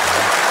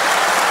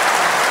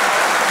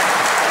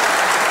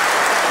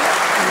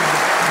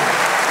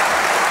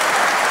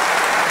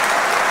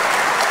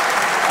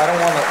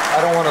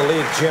 I don't want to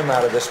leave Jim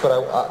out of this, but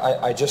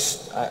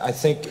I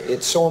think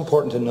it's so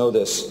important to know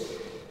this.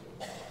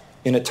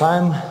 In a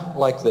time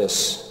like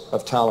this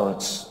of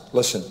tolerance,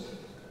 listen,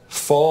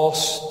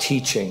 false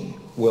teaching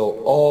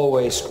will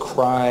always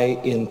cry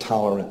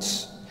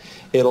intolerance.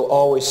 It'll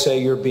always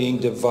say you're being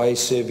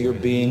divisive, you're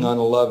being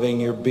unloving,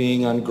 you're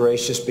being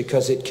ungracious,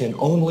 because it can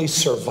only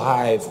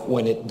survive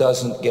when it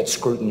doesn't get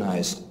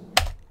scrutinized.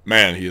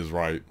 Man, he is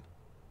right.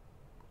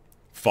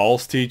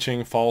 False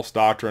teaching, false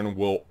doctrine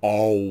will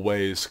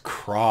always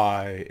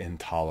cry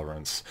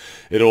intolerance.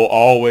 It'll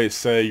always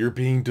say you're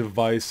being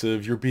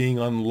divisive, you're being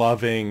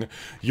unloving,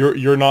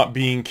 you're not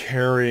being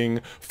caring.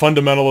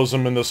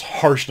 Fundamentalism and this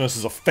harshness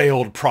is a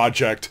failed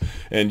project,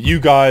 and you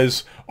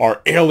guys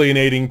are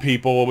alienating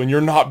people when you're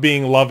not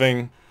being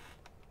loving.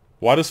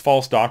 Why does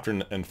false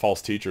doctrine and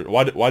false teachers,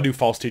 why do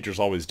false teachers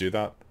always do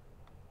that?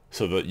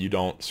 So that you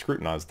don't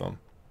scrutinize them.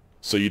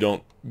 So you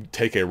don't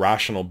take a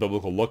rational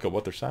biblical look at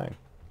what they're saying.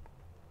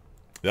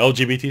 The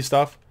LGBT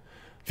stuff,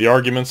 the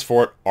arguments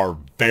for it are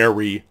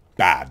very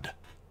bad.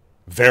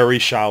 Very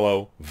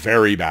shallow,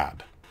 very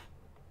bad.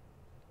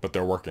 But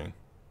they're working.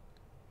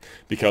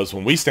 Because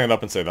when we stand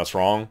up and say, that's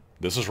wrong,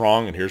 this is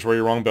wrong, and here's where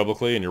you're wrong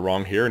biblically, and you're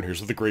wrong here, and here's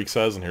what the Greek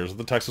says, and here's what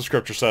the text of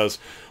Scripture says,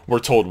 we're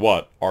told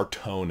what? Our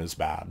tone is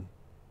bad.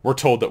 We're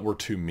told that we're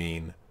too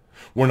mean.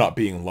 We're not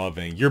being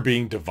loving. You're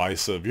being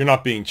divisive. You're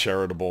not being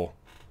charitable.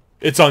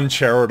 It's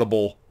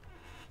uncharitable.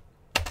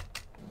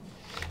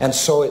 And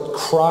so it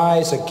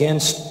cries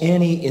against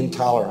any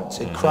intolerance.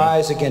 It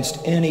cries against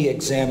any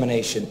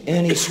examination,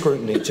 any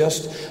scrutiny.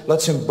 Just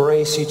let's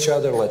embrace each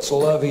other. Let's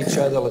love each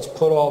other. Let's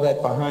put all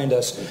that behind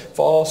us.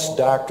 False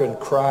doctrine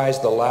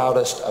cries the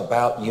loudest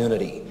about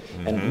unity.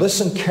 And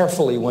listen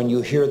carefully when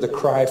you hear the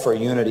cry for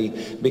unity,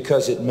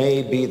 because it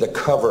may be the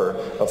cover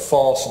of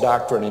false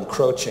doctrine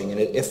encroaching. And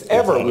if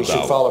ever we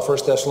should follow 1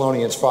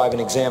 Thessalonians 5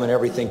 and examine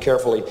everything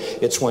carefully,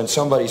 it's when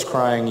somebody's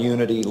crying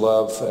unity,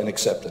 love, and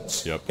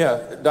acceptance. Yep.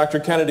 Yeah, Dr.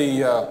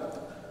 Kennedy,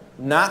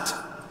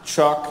 not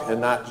Chuck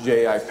and not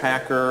J.I.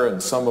 Packer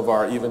and some of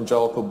our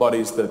evangelical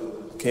buddies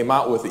that came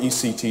out with the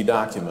ECT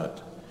document,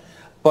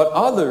 but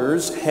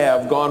others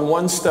have gone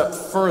one step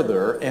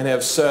further and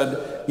have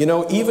said, you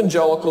know,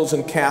 evangelicals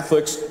and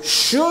Catholics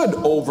should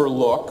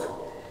overlook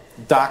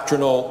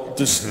doctrinal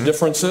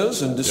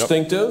differences and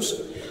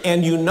distinctives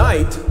and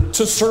unite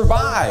to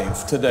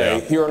survive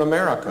today here in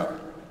America.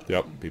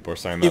 Yep, people are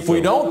saying that. If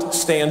we don't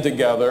stand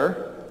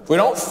together, if we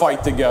don't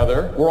fight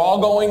together, we're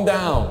all going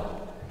down.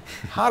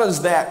 How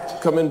does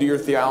that come into your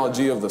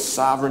theology of the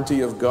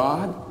sovereignty of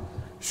God?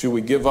 Should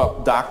we give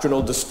up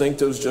doctrinal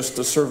distinctives just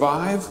to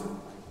survive?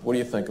 What do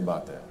you think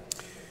about that?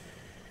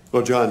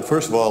 Well, John,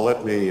 first of all,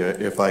 let me,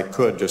 if I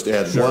could, just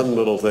add one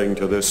little thing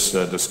to this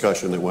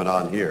discussion that went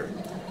on here.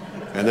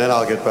 And then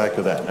I'll get back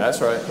to that.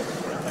 That's right.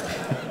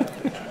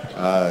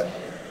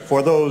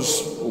 For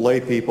those lay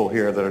people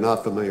here that are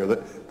not familiar,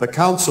 the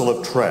Council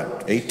of Trent,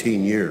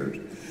 18 years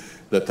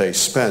that they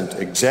spent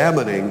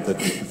examining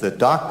the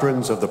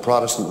doctrines of the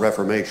Protestant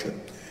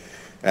Reformation.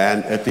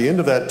 And at the end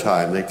of that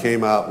time, they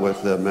came out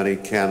with the many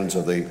canons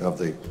of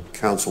the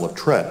Council of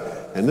Trent.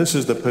 And this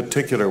is the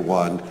particular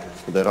one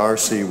that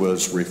R.C.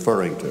 was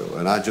referring to.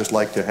 And I'd just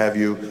like to have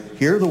you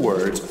hear the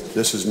words.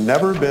 This has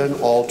never been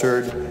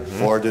altered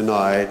or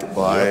denied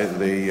by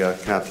the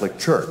Catholic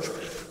Church.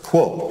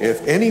 Quote,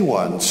 if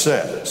anyone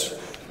says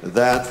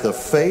that the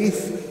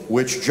faith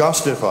which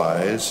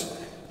justifies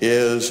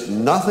is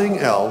nothing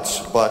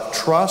else but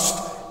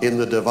trust in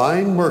the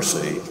divine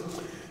mercy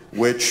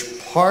which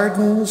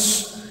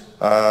pardons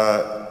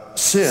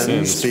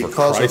sins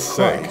because of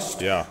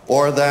Christ,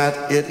 or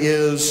that it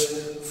is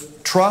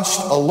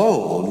trust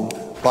alone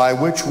by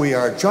which we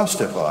are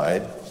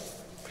justified,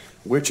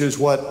 which is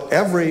what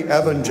every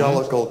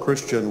evangelical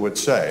Christian would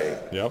say.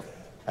 Yep.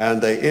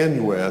 And they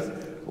end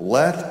with,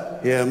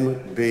 let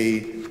him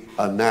be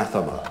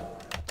anathema.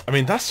 I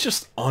mean, that's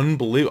just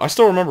unbelievable. I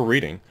still remember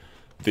reading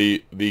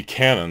the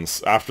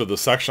canons after the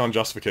section on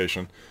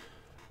justification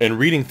and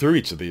reading through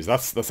each of these.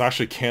 That's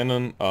actually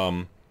canon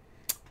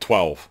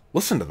 12.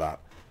 Listen to that.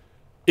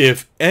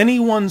 If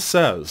anyone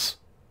says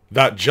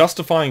that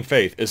justifying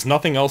faith is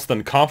nothing else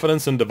than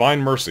confidence in divine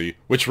mercy,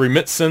 which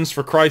remits sins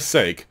for Christ's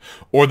sake,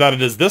 or that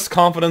it is this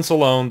confidence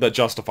alone that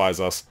justifies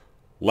us,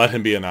 let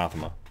him be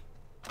anathema.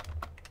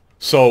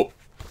 So,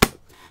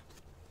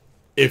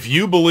 if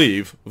you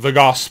believe the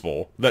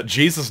gospel, that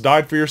Jesus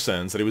died for your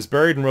sins, that he was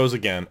buried and rose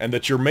again, and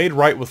that you're made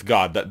right with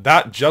God,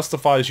 that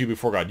justifies you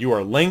before God, you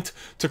are linked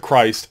to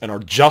Christ and are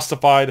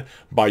justified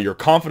by your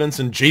confidence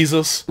in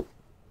Jesus,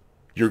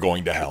 you're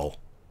going to hell.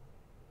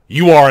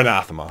 You are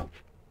anathema,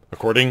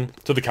 according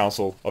to the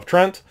Council of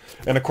Trent,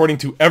 and according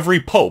to every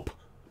pope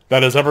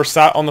that has ever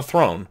sat on the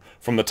throne,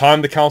 from the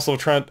time the Council of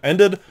Trent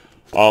ended,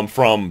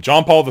 from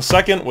John Paul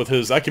II with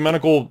his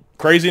ecumenical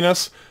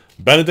craziness,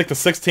 Benedict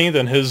XVI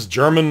and his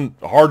German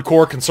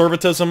hardcore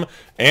conservatism,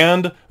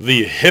 and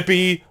the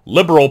hippie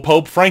liberal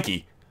Pope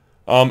Frankie,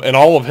 and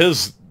all of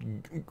his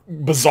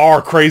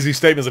bizarre, crazy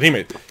statements that he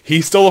made.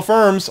 He still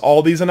affirms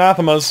all these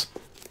anathemas.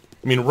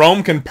 I mean,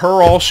 Rome can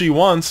purr all she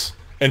wants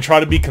and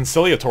try to be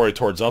conciliatory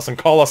towards us and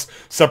call us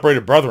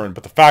separated brethren,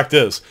 but the fact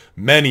is,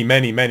 many,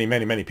 many, many,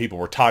 many, many people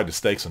were tied to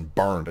stakes and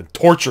burned and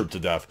tortured to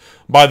death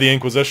by the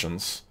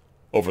Inquisitions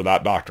over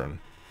that doctrine.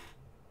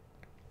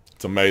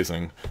 It's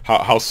amazing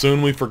how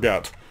soon we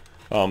forget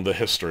the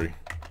history.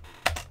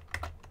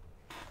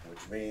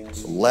 Which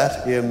means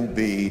let him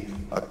be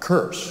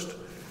accursed.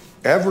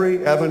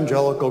 Every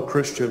evangelical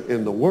Christian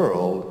in the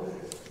world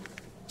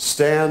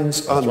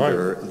stands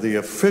under the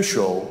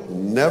official,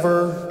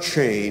 never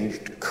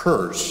changed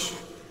curse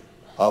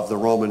of the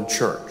Roman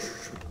Church.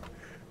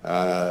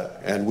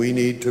 And we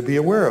need to be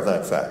aware of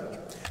that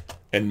fact.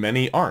 And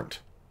many aren't.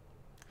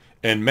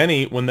 And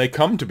many, when they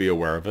come to be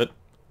aware of it,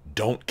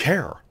 don't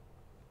care.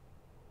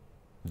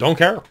 Don't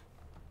care.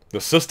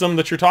 The system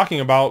that you're talking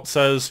about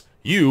says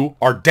you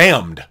are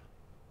damned.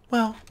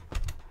 Well,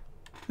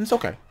 it's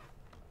okay.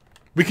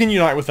 We can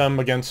unite with them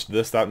against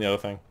this, that, and the other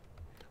thing.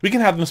 We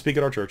can have them speak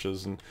at our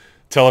churches and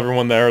tell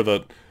everyone there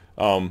that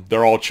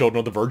they're all children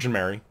of the Virgin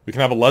Mary. We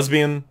can have a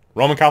lesbian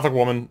Roman Catholic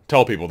woman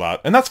tell people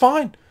that, and that's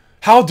fine.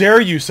 How dare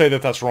you say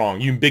that that's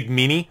wrong, you big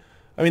meanie?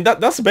 I mean,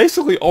 that's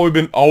basically all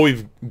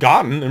we've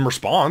gotten in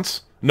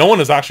response. No one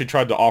has actually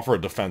tried to offer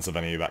a defense of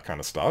any of that kind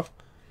of stuff.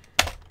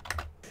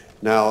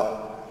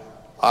 Now,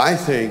 I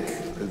think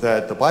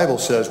that the Bible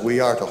says we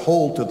are to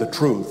hold to the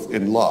truth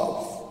in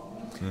love.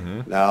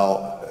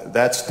 Now,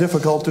 that's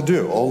difficult to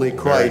do. Only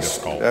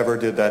Christ ever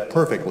did that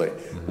perfectly.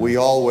 We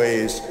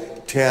always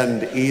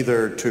tend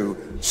either to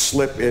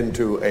slip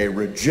into a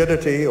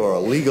rigidity or a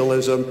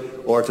legalism,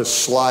 or to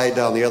slide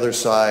down the other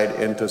side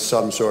into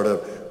some sort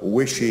of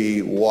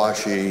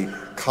wishy-washy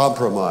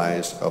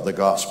compromise of the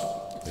gospel.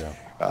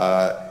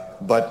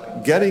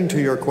 But getting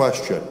to your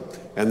question,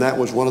 and that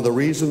was one of the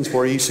reasons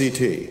for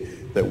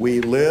ECT, that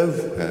we live,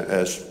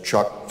 as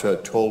Chuck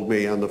told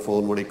me on the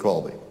phone when he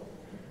called me,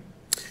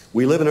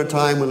 we live in a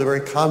time when the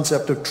very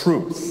concept of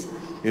truth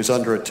is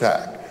under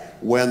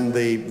attack, when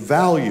the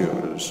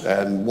values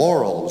and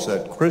morals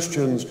that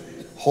Christians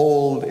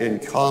hold in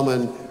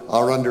common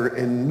are under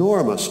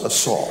enormous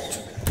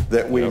assault,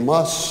 that we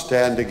must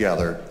stand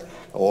together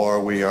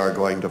or we are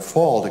going to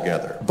fall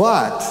together.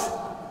 But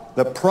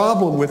the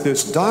problem with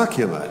this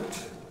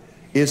document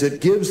is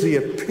it gives the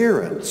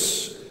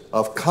appearance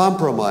of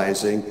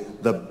compromising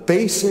the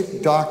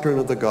basic doctrine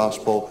of the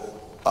gospel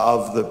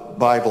of the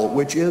Bible,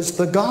 which is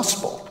the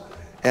gospel.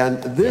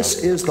 And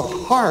this is the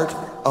heart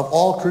of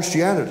all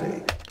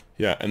Christianity.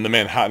 Yeah, and the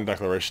Manhattan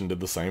Declaration did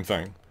the same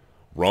thing.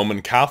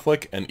 Roman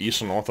Catholic and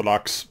Eastern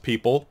Orthodox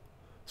people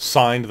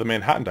signed the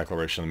Manhattan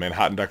Declaration. The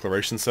Manhattan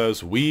Declaration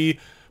says we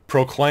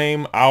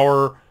proclaim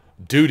our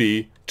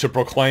duty to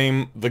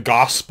proclaim the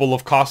gospel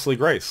of costly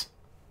grace.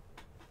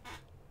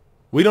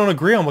 We don't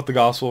agree on what the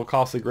gospel of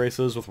costly grace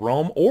is with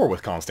Rome or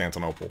with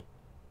Constantinople.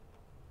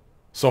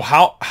 So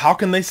how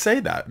can they say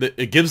that?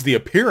 It gives the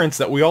appearance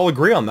that we all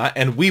agree on that,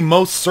 and we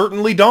most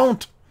certainly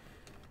don't.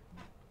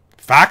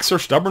 Facts are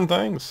stubborn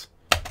things.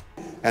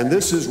 And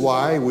this is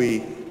why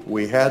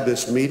we had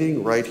this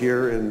meeting right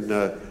here in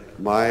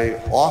my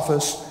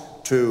office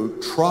to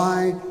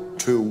try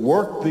to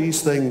work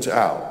these things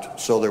out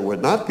so there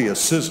would not be a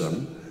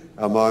schism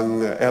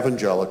among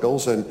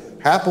evangelicals,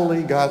 and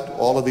happily got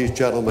all of these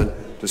gentlemen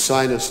to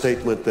sign a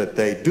statement that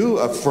they do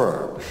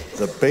affirm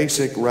the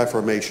basic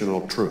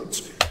reformational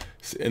truths.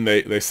 And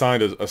they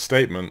signed a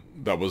statement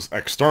that was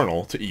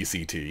external to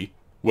ECT,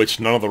 which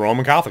none of the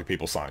Roman Catholic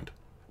people signed,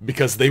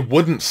 because they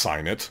wouldn't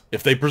sign it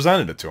if they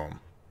presented it to them.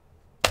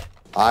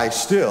 I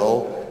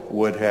still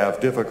would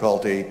have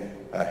difficulty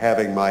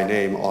having my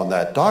name on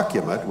that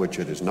document, which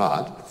it is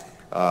not,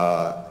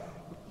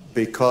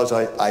 because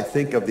I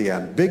think of the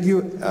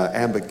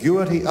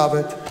ambiguity of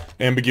it.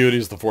 Ambiguity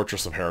is the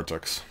fortress of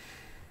heretics.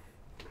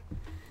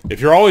 If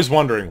you're always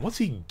wondering, what's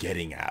he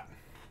getting at?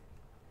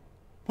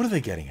 What are they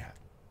getting at?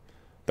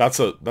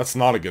 That's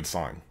not a good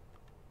sign.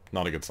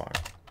 Not a good sign.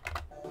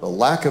 The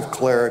lack of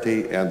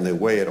clarity and the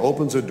way it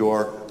opens a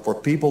door for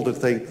people to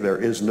think there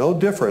is no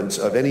difference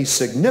of any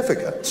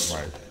significance.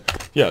 Right.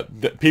 Yeah,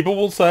 people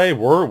will say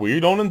we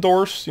don't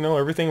endorse,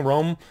 everything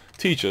Rome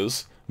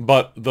teaches,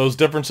 but those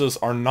differences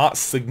are not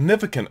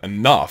significant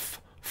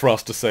enough for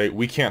us to say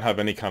we can't have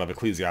any kind of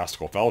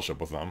ecclesiastical fellowship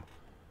with them.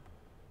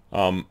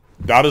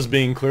 That is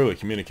being clearly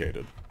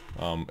communicated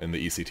in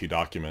the ECT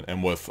document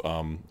and with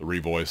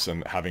Revoice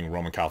and having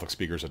Roman Catholic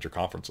speakers at your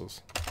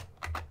conferences.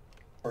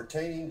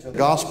 Pertaining to the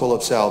gospel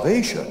of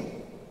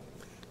salvation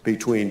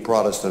between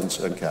Protestants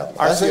and Catholics.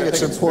 I think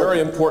it's very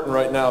important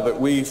right now that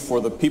for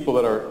the people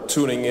that are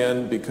tuning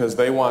in, because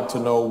they want to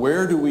know,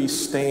 where do we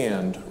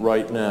stand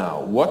right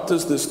now? What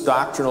does this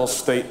doctrinal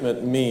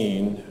statement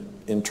mean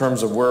in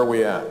terms of where are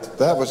we at?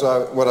 That was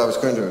what I was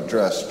going to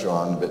address,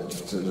 John, but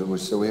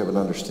so we have an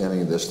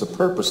understanding of this. The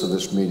purpose of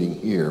this meeting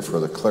here for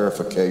the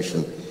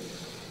clarification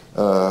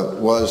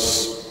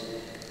was,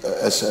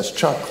 as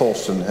Chuck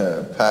Colston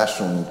had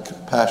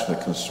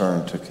passionate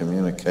concern to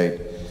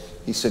communicate,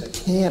 he said,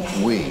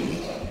 can't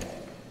we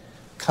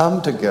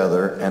come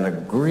together and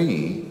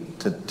agree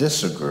to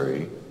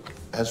disagree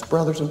as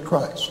brothers in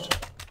Christ?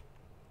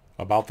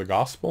 About the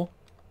gospel?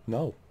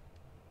 No.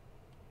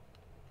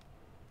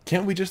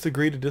 Can't we just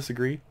agree to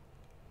disagree?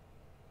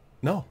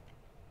 No,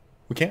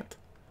 we can't.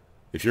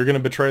 If you're going to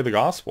betray the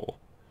gospel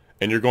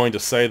and you're going to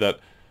say that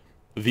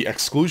the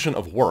exclusion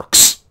of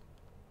works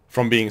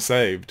from being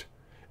saved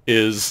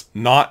is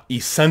not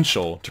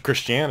essential to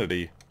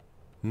Christianity,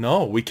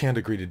 no, we can't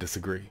agree to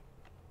disagree.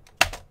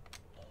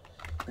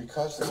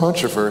 Because the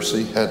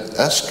controversy had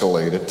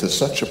escalated to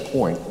such a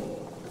point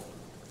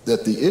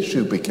that the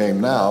issue became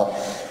now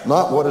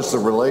not what is the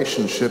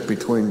relationship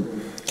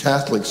between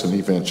Catholics and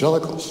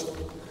evangelicals,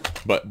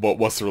 but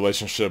what's the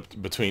relationship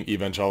between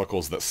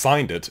evangelicals that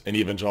signed it and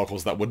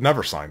evangelicals that would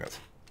never sign it?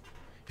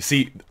 You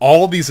see,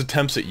 all these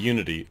attempts at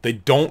unity, they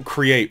don't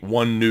create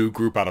one new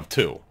group out of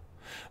two.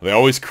 They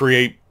always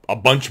create a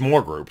bunch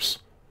more groups.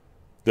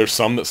 There's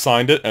some that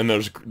signed it, and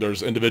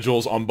there's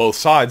individuals on both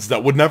sides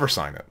that would never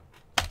sign it.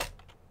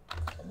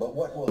 But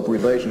what will the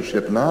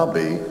relationship now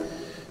be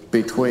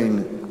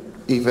between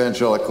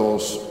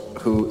evangelicals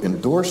who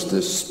endorsed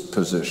this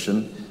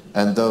position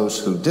and those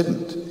who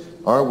didn't?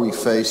 Are we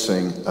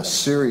facing a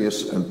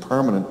serious and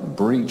permanent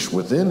breach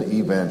within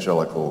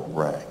evangelical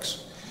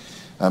ranks?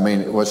 I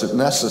mean, was it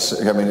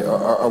necessary? I mean,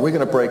 are we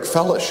going to break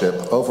fellowship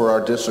over our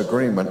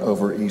disagreement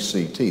over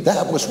ECT?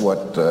 That was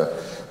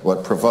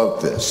what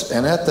provoked this.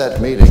 And at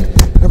that meeting,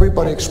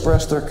 everybody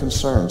expressed their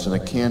concerns in a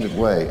candid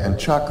way. And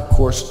Chuck, of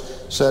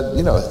course, said,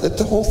 you know, that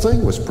the whole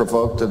thing was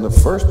provoked in the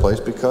first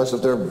place because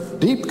of their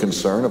deep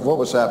concern of what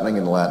was happening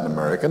in Latin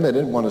America. And they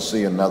didn't want to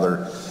see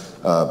another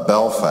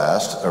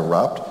Belfast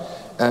erupt,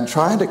 and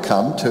trying to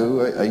come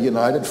to a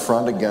united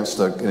front against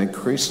an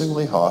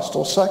increasingly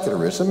hostile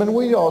secularism. And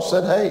we all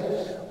said,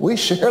 hey, we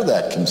share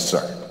that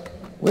concern.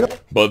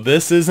 But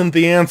this isn't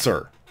the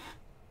answer.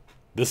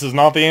 This is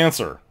not the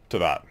answer to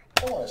that.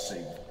 I want to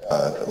see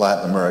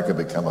Latin America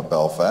become a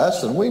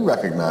Belfast, and we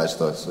recognize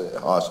the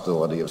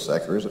hostility of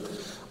secularism.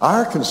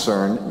 Our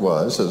concern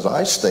was, as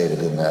I stated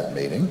in that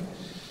meeting,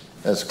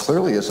 as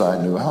clearly as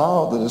I knew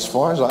how, that as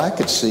far as I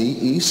could see,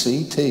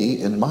 ECT,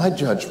 in my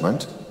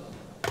judgment,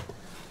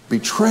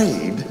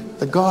 betrayed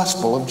the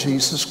gospel of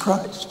Jesus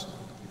Christ.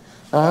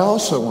 And I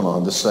also went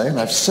on to say, and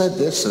I've said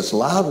this as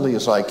loudly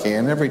as I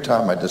can every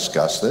time I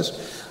discuss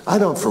this, I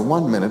don't for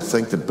 1 minute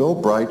think that Bill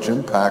Bright,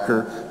 Jim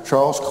Packer,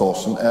 Charles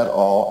Colson et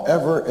al.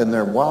 Ever in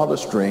their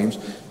wildest dreams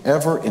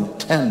ever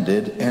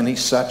intended any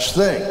such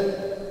thing.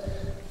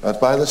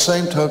 But by the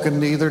same token,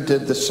 neither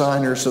did the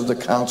signers of the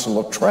Council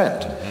of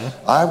Trent.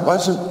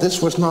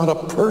 This was not a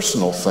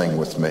personal thing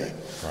with me.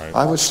 Right.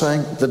 I was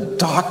saying the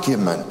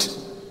document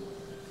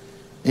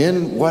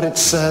in what it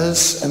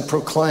says and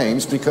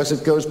proclaims, because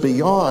it goes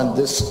beyond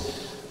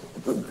this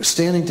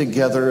standing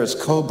together as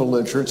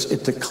co-belligerents.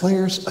 It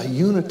declares a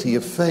unity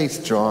of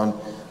faith, John,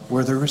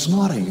 where there is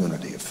not a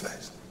unity of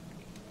faith.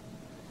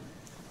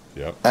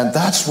 Yep. And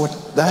that's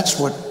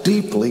what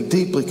deeply,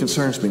 deeply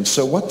concerns me.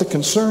 So what the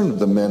concern of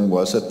the men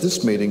was at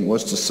this meeting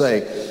was to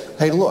say,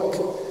 hey,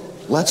 look,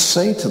 let's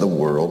say to the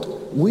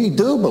world, we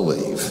do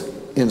believe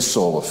in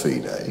sola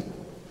fide.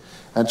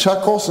 And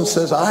Chuck Colson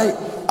says, I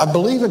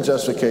believe in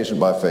justification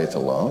by faith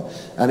alone.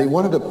 And he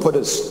wanted to put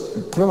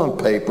on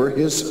paper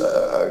his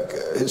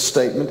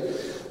statement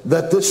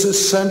that this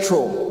is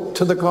central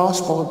to the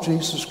gospel of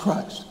Jesus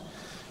Christ.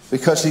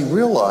 Because he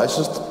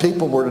realizes that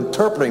people were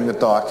interpreting the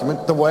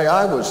document the way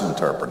I was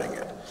interpreting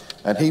it.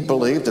 And he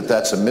believed that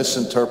that's a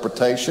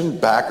misinterpretation.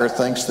 Backer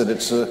thinks that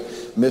it's a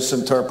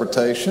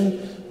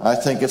misinterpretation. I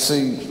think it's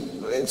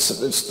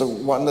the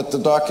one that the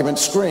document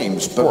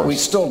screams. But we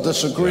still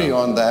disagree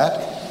on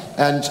that.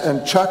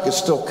 And Chuck is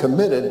still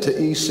committed to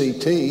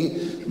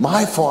ECT.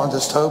 My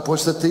fondest hope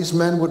was that these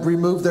men would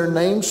remove their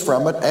names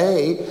from it,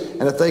 A,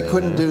 and if they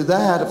couldn't do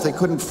that, if they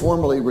couldn't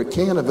formally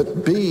recant of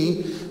it,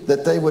 B,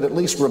 that they would at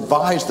least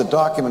revise the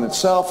document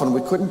itself, and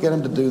we couldn't get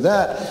them to do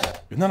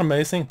that. Isn't that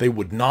amazing? They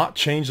would not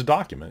change the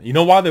document. You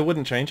know why they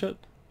wouldn't change it?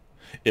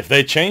 If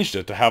they changed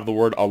it to have the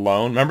word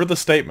alone, remember the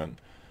statement,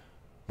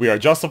 we are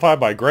justified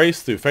by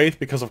grace through faith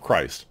because of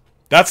Christ.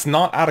 That's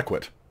not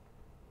adequate.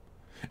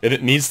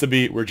 It needs to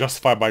be, we're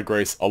justified by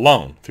grace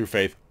alone, through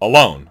faith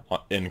alone,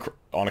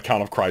 on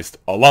account of Christ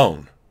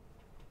alone.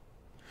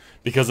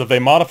 Because if they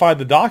modified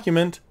the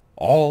document,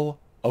 all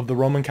of the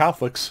Roman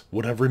Catholics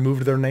would have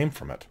removed their name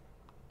from it.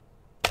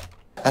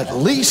 At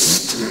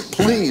least,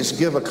 please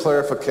give a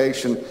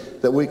clarification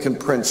that we can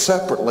print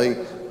separately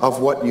of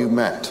what you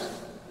meant.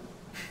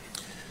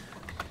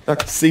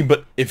 See,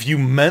 but if you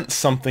meant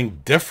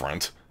something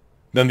different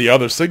than the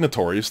other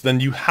signatories, then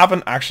you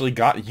haven't actually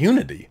got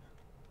unity.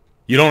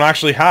 You don't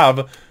actually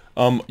have,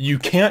 you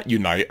can't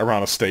unite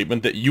around a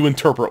statement that you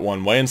interpret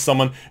one way and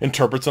someone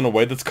interprets in a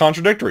way that's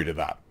contradictory to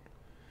that.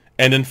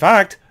 And in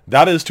fact,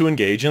 that is to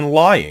engage in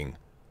lying.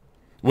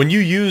 When you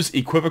use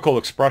equivocal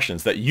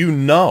expressions that you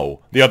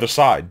know the other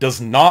side does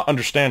not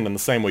understand in the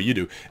same way you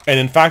do, and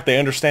in fact they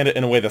understand it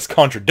in a way that's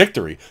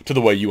contradictory to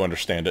the way you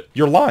understand it,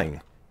 you're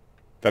lying.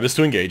 That is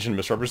to engage in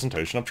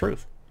misrepresentation of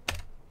truth.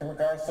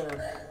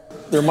 MacArthur,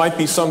 there might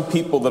be some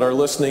people that are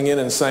listening in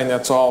and saying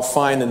that's all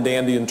fine and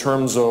dandy in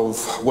terms of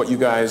what you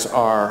guys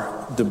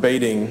are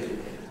debating,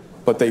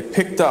 but they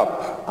picked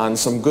up on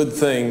some good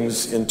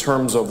things in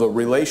terms of the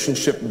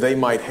relationship they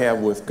might have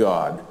with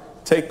God.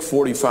 Take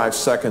 45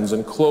 seconds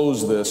and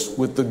close this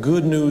with the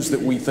good news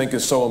that we think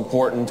is so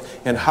important,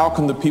 and how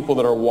can the people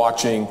that are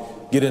watching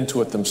get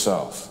into it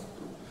themselves?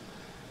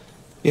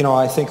 You know,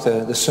 I think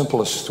the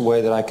simplest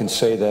way that I can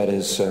say that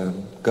is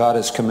God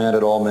has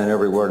commanded all men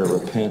everywhere to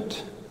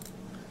repent,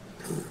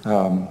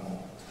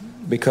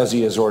 because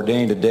he has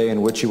ordained a day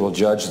in which he will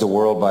judge the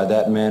world by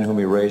that man whom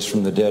he raised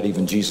from the dead,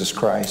 even Jesus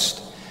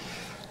Christ.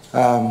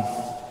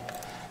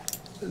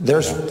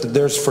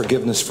 There's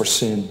forgiveness for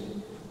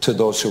sin to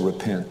those who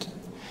repent.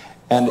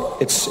 And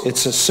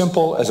it's as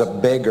simple as a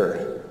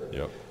beggar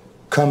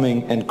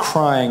coming and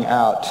crying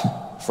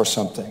out for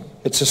something.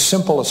 It's as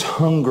simple as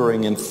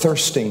hungering and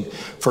thirsting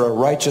for a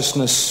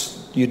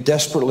righteousness you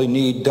desperately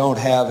need, don't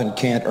have, and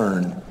can't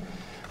earn.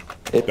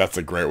 That's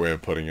a great way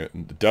of putting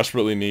it.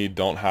 Desperately need,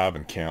 don't have,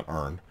 and can't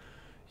earn.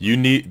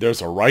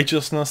 There's a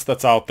righteousness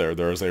that's out there.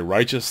 There is a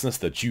righteousness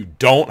that you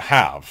don't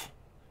have,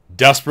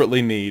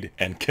 desperately need,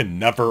 and can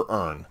never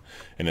earn.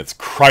 And it's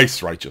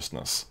Christ's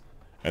righteousness.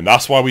 And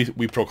that's why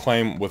we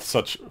proclaim with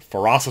such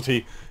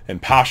ferocity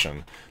and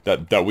passion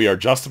that we are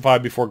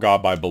justified before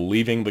God by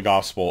believing the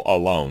gospel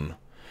alone,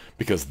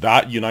 because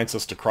that unites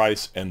us to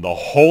Christ, and the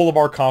whole of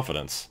our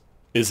confidence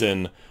is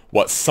in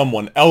what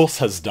someone else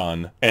has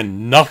done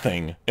and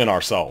nothing in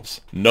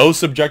ourselves. No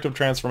subjective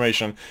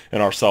transformation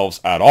in ourselves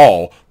at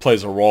all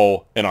plays a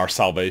role in our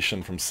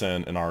salvation from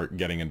sin and our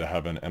getting into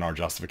heaven and our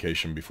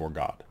justification before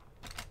God.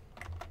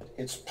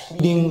 It's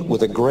pleading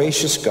with a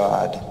gracious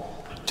God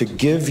to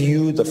give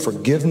you the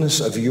forgiveness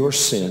of your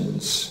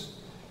sins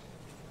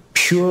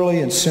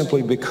purely and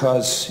simply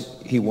because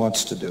he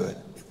wants to do it.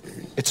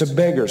 It's a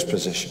beggar's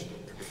position.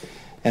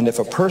 And if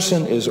a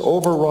person is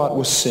overwrought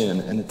with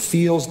sin and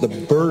feels the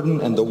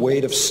burden and the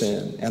weight of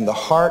sin and the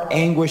heart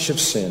anguish of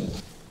sin,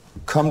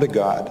 come to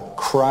God,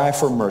 cry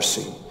for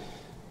mercy,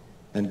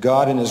 and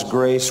God in his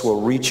grace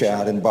will reach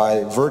out, and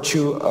by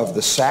virtue of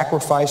the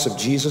sacrifice of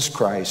Jesus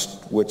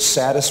Christ, which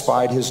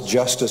satisfied his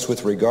justice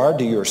with regard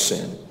to your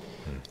sin,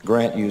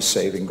 grant you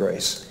saving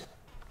grace.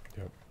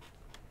 Yep.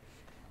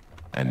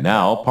 And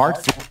now,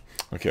 part 3.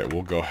 Okay,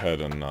 we'll go ahead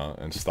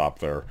and stop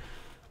there.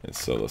 And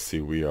so let's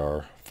see, we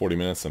are 40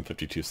 minutes and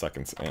 52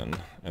 seconds in,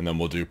 and then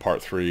we'll do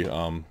part 3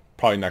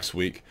 probably next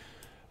week.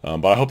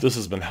 But I hope this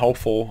has been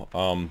helpful.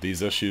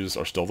 These issues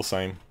are still the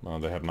same.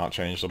 They have not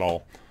changed at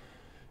all.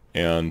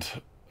 And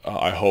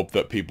I hope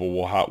that people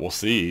will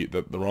see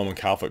that the Roman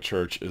Catholic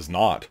Church is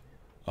not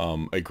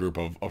a group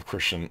of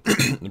Christian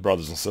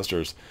brothers and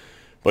sisters,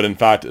 but in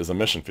fact is a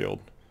mission field.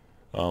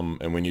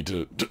 And we need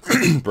to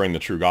bring the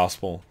true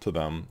gospel to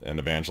them and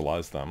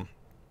evangelize them.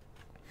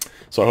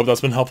 So I hope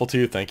that's been helpful to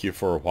you. Thank you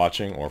for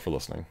watching or for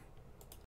listening.